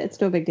drive it. It's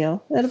no big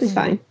deal. That'll be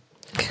fine.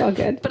 It's all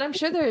good. But I'm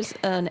sure there's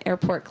an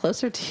airport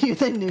closer to you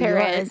than New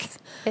York.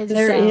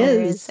 There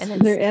is.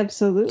 There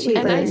absolutely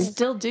and is. I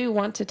still do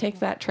want to take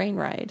that train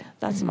ride.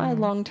 That's my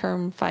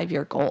long-term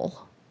 5-year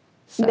goal.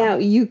 So. Now,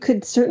 you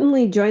could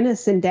certainly join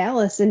us in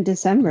Dallas in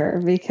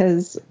December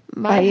because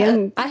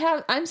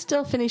I'm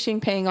still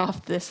finishing paying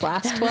off this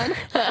last one.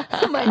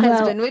 My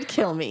husband would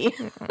kill me.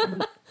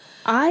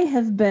 I've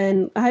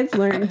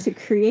learned to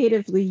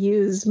creatively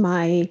use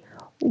my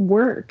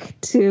work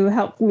to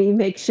help me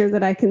make sure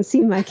that I can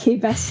see my key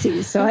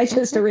besties. So I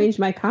just arranged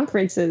my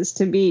conferences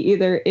to be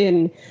either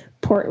in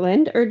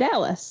Portland or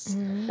Dallas.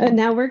 And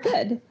now we're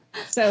good.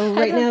 So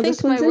right now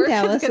this one's in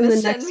Dallas and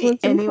the next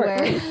one's in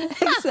Portland.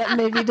 Except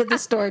maybe to the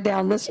store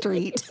down the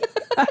street.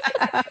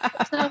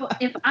 So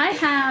if I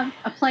have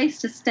a place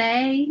to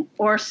stay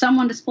or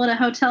someone to split a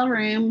hotel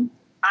room,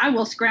 I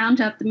will scrounge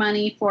up the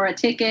money for a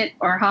ticket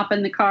or hop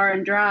in the car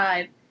and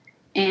drive.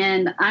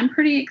 And I'm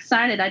pretty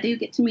excited. I do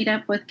get to meet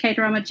up with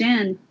K-Drama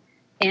Jen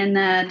in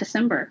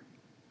December.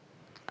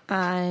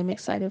 I'm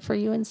excited for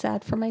you and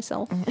sad for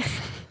myself.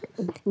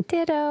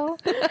 Ditto.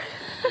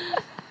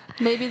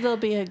 Maybe there'll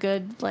be a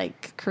good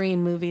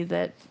Korean movie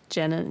that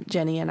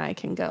Jenny and I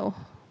can go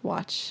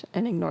watch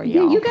and ignore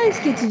y'all. Yeah, you guys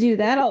get to do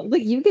that.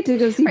 You get to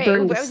go see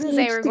Burn the Stage. I was going to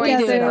say we're going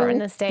to see Burn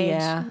the Stage.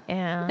 Yeah.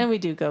 And we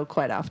do go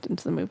quite often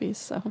to the movies.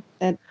 So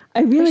and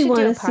I really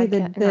want to see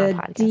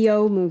the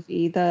D.O.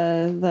 movie,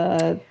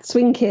 the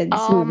Swing Kids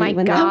movie. Oh my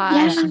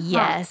gosh!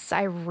 Yes,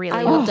 I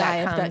will die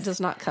if that does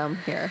not come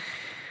here.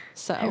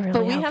 So,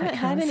 but we haven't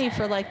had any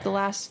for the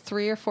last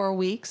 3 or 4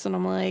 weeks, and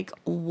I'm like,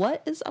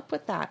 what is up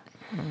with that?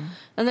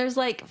 And there's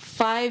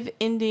 5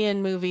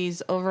 Indian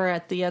movies over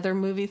at the other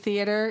movie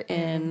theater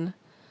in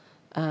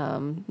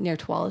near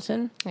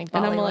Tualatin, and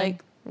I'm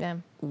like,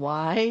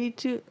 why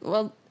do?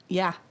 Well,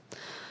 yeah,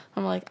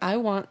 I'm like, I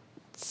want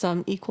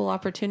some equal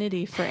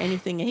opportunity for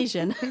anything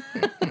Asian.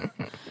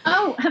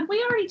 Oh, have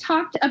we already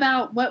talked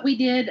about what we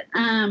did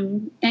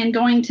and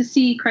going to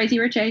see Crazy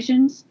Rich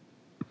Asians?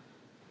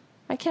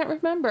 I can't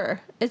remember.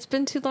 It's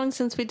been too long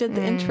since we did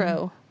the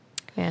intro.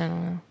 Yeah, I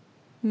don't know.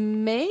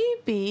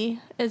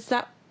 Maybe. Is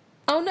that...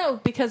 Oh, no,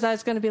 because I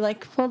was going to be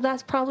like, well,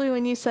 that's probably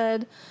when you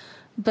said...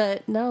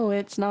 But no,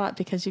 it's not,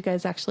 because you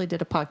guys actually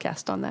did a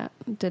podcast on that,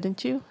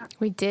 didn't you?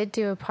 We did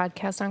do a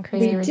podcast on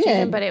Crazy Rich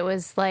Asians, but it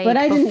was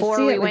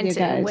before we went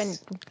to... When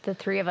the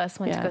 3 of us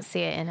went to go see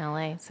it in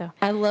LA, so...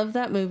 I love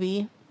that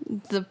movie.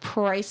 The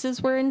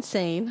prices were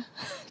insane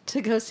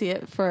to go see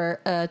it for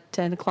a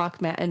 10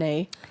 o'clock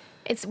matinee.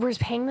 We're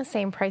paying the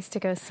same price to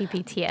go see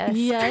BTS.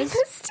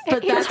 Yes,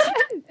 but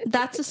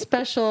that's a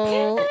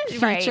special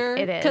feature.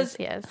 Right, it is,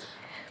 yes.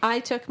 I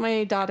took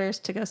my daughters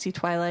to go see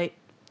Twilight.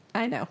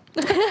 I know.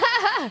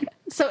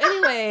 So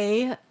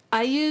anyway,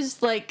 I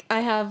used I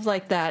have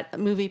that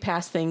movie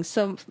pass thing,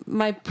 so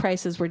my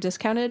prices were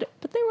discounted,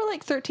 but they were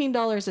like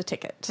 $13 a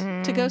ticket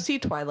to go see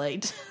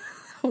Twilight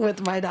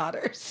with my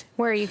daughters.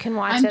 Where you can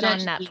watch it on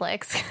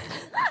Netflix.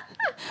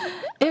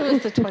 It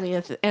was the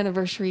 20th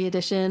anniversary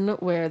edition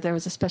where there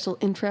was a special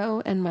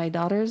intro and my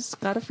daughters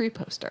got a free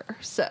poster.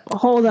 So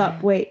hold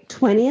up, wait,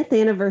 20th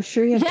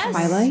anniversary of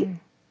Twilight?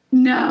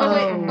 No.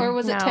 Oh, wait, or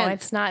was it 10th? No,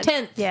 it's not.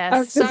 10th.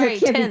 Yes. Sorry,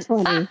 10th.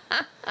 20.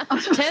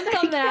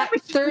 10th on that,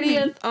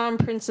 30th on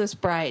Princess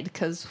Bride,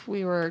 because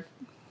we were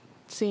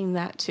seeing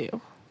that too.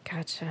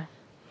 Gotcha.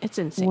 It's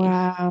insane.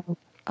 Wow.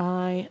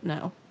 I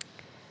know.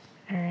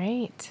 All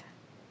right.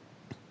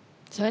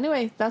 So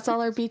anyway, that's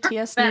all our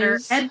BTS Better,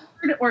 news.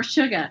 Edward or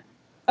Suga?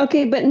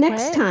 Okay, but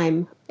next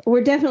time,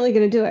 we're definitely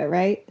going to do it,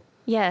 right?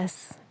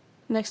 Yes.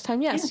 Next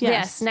time, yes.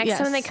 Next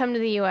time they come to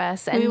the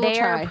U.S. and they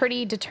are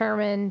pretty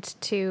determined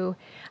to.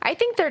 I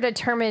think they're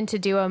determined to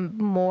do a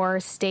more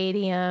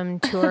stadium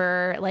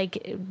tour,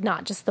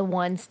 not just the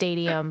one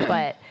stadium,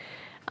 but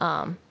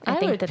I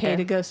think would that pay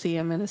to go see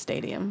them in a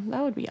stadium.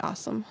 That would be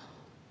awesome.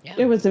 Yeah.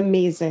 It was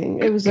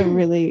amazing. It was a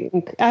really.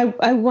 I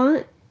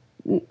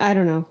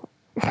don't know.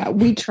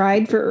 We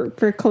tried for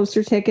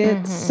closer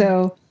tickets,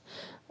 so.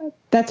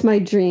 That's my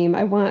dream.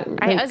 I was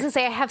gonna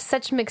say I have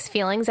such mixed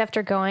feelings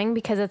after going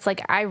because it's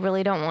I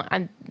really don't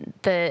want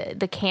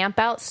the camp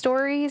out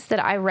stories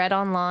that I read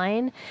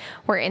online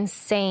were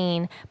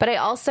insane. But I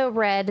also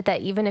read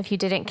that even if you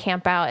didn't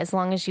camp out, as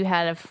long as you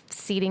had a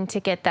seating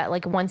ticket,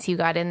 that once you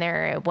got in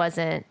there, it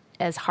wasn't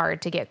as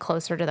hard to get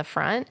closer to the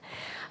front.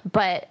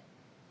 But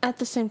at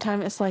the same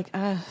time, it's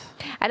I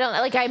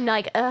don't I'm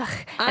ugh, and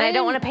I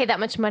don't want to pay that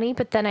much money.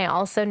 But then I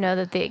also know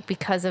that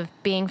because of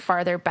being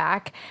farther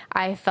back,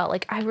 I felt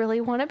like I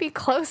really want to be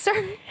closer.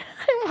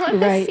 I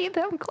want to see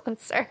them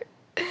closer.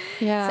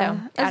 Yeah.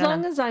 So as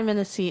long as I'm in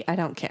a seat, I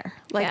don't care.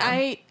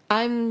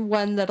 I'm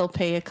one that'll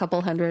pay a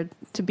couple $100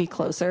 to be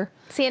closer.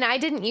 See, and I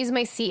didn't use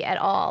my seat at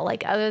all,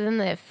 other than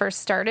it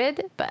first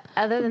started. But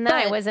other than that,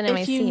 I wasn't in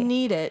my seat. If you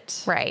need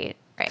it, right?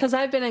 Because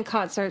I've been in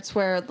concerts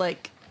where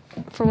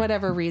for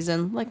whatever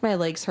reason, my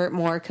legs hurt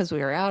more because we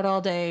were out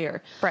all day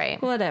or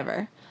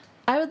whatever.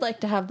 I would like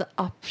to have the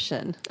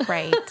option.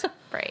 Right.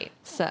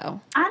 So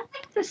I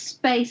like the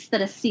space that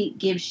a seat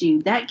gives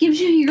you. That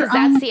gives you your own.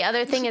 That's the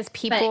other thing is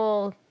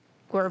people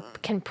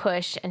can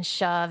push and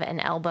shove and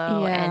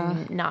elbow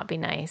and not be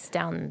nice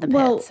down the pit.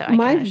 Well, so I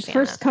my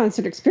first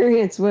concert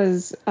experience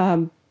was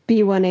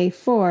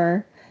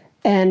B1A4.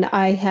 And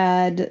I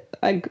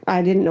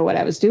didn't know what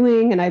I was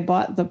doing, and I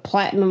bought the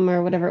platinum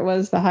or whatever it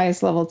was, the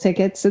highest level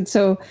tickets. And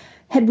so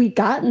had we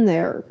gotten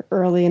there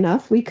early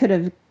enough, we could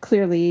have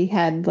clearly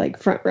had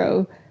front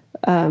row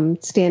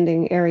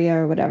standing area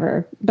or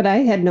whatever. But I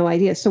had no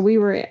idea. So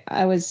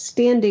I was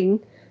standing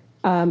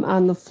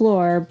on the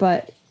floor,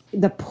 but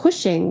the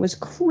pushing was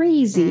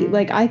crazy.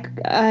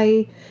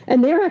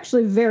 And they're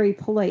actually very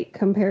polite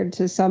compared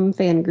to some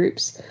fan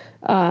groups.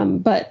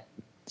 But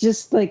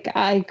just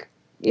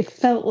it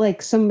felt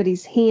like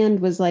somebody's hand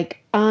was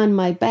on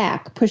my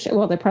back, pushing.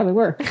 Well, they probably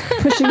were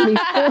pushing me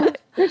forward.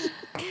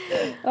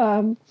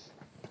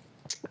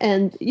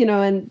 And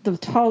and the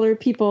taller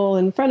people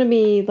in front of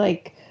me,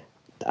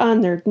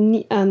 on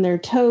their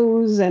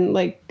toes, and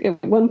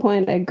at one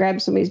point I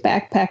grabbed somebody's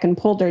backpack and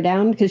pulled her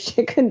down because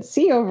she couldn't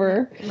see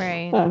over.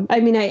 Right.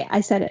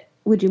 I said,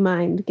 "Would you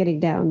mind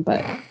getting down?"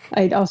 But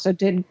I also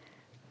did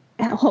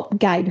help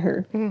guide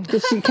her.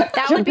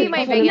 That would be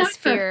my biggest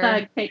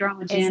fear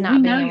is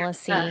not being able to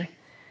see.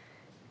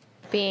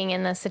 Being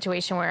in the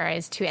situation where I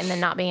was and then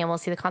not being able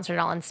to see the concert at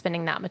all and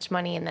spending that much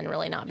money and then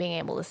really not being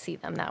able to see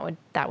them, that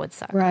would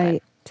suck.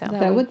 Right.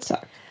 That would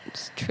suck.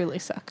 Truly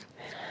suck.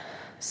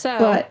 So,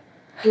 but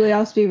it would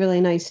also be really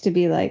nice to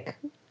be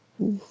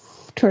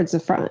towards the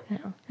front. Yeah.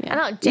 I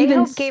don't know.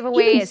 J-Hope gave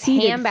away his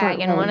handbag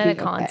in one of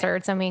the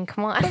concerts. Okay. I mean,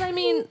 come on.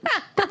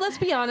 But but let's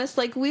be honest,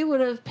 we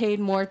would have paid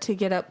more to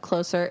get up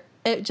closer.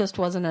 It just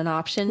wasn't an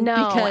option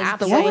because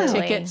absolutely. the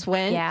way tickets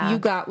went, you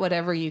got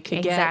whatever you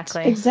could get.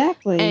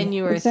 Exactly. And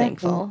you were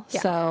thankful.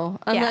 Yeah. So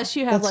unless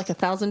you have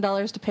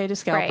 $1,000 to pay to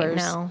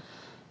scalpers.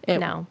 Right,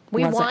 no.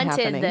 We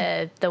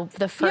wanted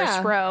the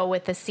first row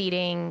with the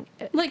seating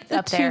the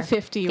up there.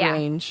 $250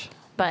 range.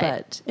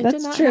 But it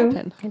did not true.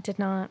 happen. It did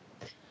not.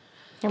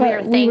 And we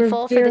were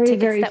thankful for the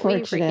tickets that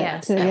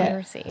we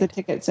received. The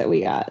tickets that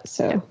we got.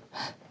 So. Yeah.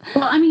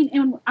 Well,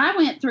 and I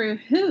went through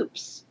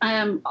hoops.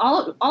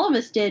 All of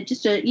us did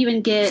just to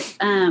even get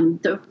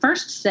the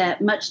first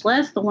set, much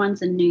less the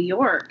ones in New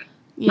York.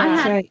 Yeah, I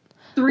had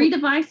 3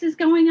 devices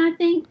going, I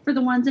think, for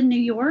the ones in New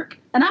York,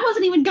 and I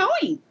wasn't even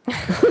going.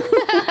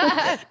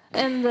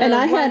 and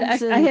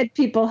I had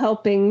people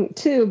helping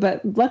too,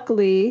 but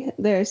luckily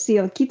their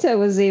Cielquita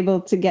was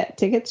able to get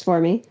tickets for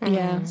me.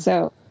 Yeah.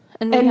 So.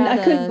 And I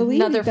couldn't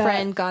believe another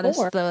friend got us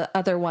the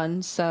other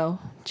one. So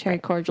Cherry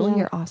Cordial,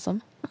 you're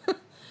awesome.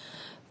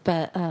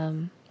 But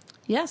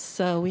yes,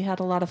 so we had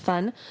a lot of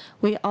fun.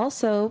 We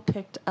also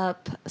picked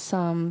up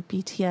some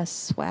BTS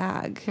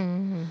swag.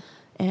 Mm-hmm.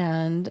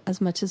 And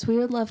as much as we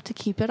would love to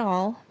keep it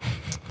all,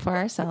 for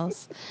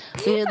ourselves.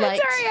 We would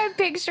like. Sorry, I'm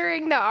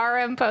picturing the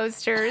RM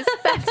posters.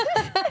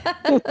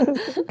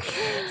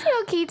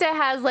 Kita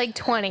has like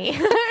 20.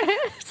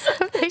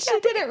 She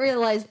didn't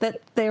realize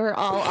that they were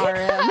all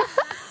RM.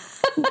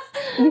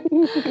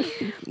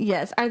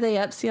 Yes. Are they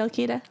up,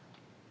 Cielquita?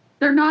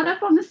 They're not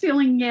up on the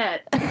ceiling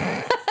yet.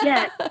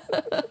 I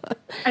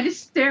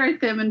just stare at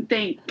them and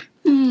think,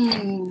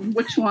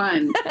 which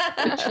one?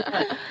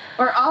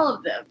 Or all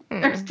of them.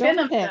 There's 10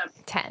 of them.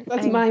 10.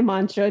 That's my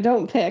mantra.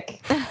 Don't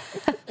pick.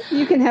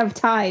 You can have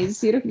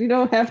ties. You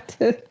don't have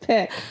to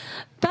pick.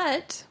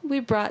 But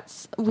we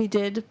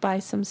did buy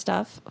some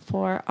stuff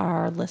for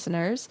our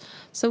listeners.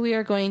 So we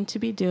are going to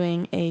be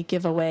doing a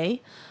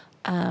giveaway.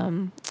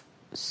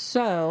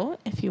 So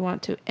if you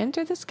want to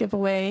enter this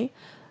giveaway,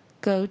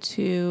 go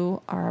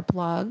to our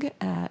blog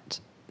at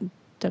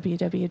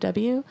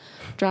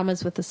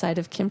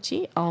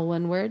www.dramaswiththesideofkimchi, all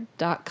one word,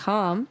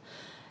 .com,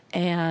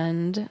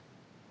 and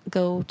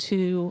go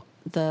to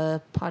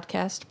the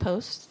podcast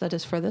post that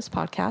is for this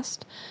podcast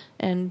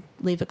and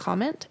leave a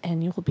comment,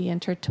 and you will be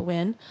entered to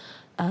win.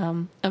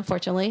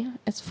 Unfortunately,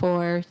 it's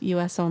for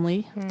U.S.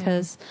 only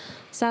because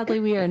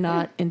sadly we are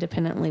not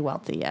independently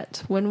wealthy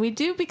yet. When we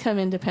do become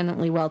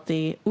independently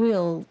wealthy,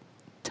 we'll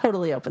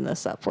totally open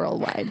this up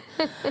worldwide.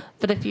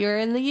 But if you're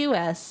in the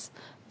U.S.,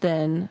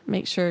 then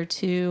make sure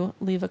to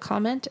leave a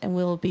comment, and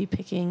we'll be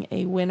picking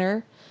a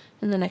winner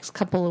in the next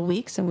couple of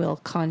weeks, and we'll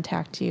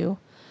contact you.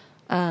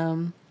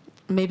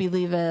 Maybe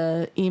leave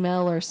an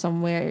email or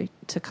somewhere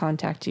to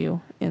contact you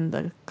in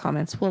the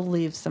comments. We'll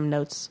leave some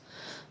notes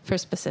for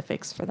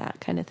specifics for that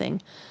kind of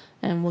thing.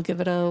 And we'll give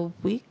it a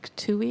week,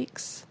 2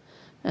 weeks,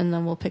 and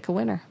then we'll pick a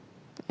winner.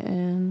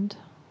 And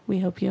we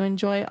hope you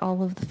enjoy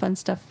all of the fun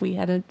stuff we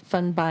had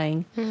fun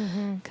buying,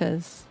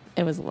 because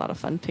it was a lot of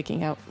fun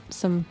picking out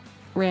some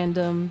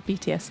random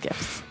BTS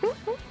gifts.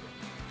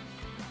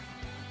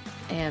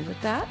 And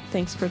with that,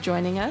 thanks for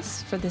joining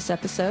us for this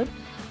episode.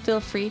 Feel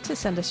free to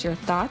send us your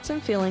thoughts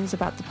and feelings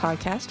about the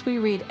podcast. We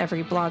read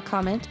every blog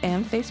comment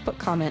and Facebook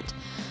comment.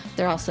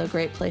 They're also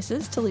great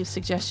places to leave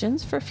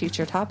suggestions for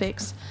future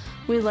topics.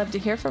 We love to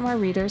hear from our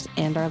readers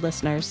and our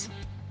listeners.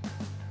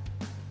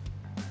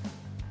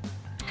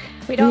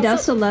 We'd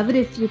also love it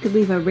if you could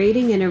leave a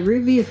rating and a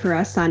review for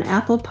us on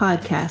Apple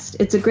Podcast.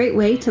 It's a great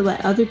way to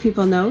let other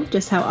people know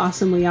just how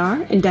awesome we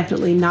are, and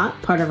definitely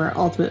not part of our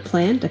ultimate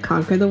plan to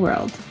conquer the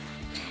world.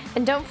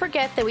 And don't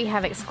forget that we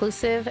have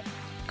exclusive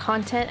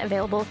content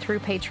available through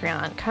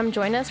Patreon. Come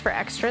join us for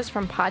extras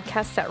from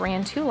podcasts that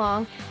ran too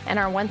long and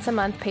our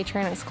once-a-month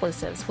Patreon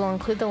exclusives. We'll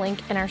include the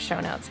link in our show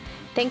notes.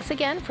 Thanks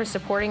again for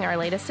supporting our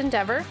latest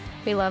endeavor.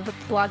 We love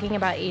blogging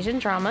about Asian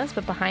dramas,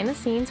 but behind the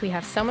scenes, we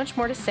have so much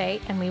more to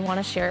say, and we want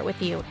to share it with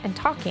you. And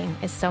talking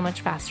is so much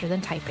faster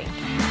than typing.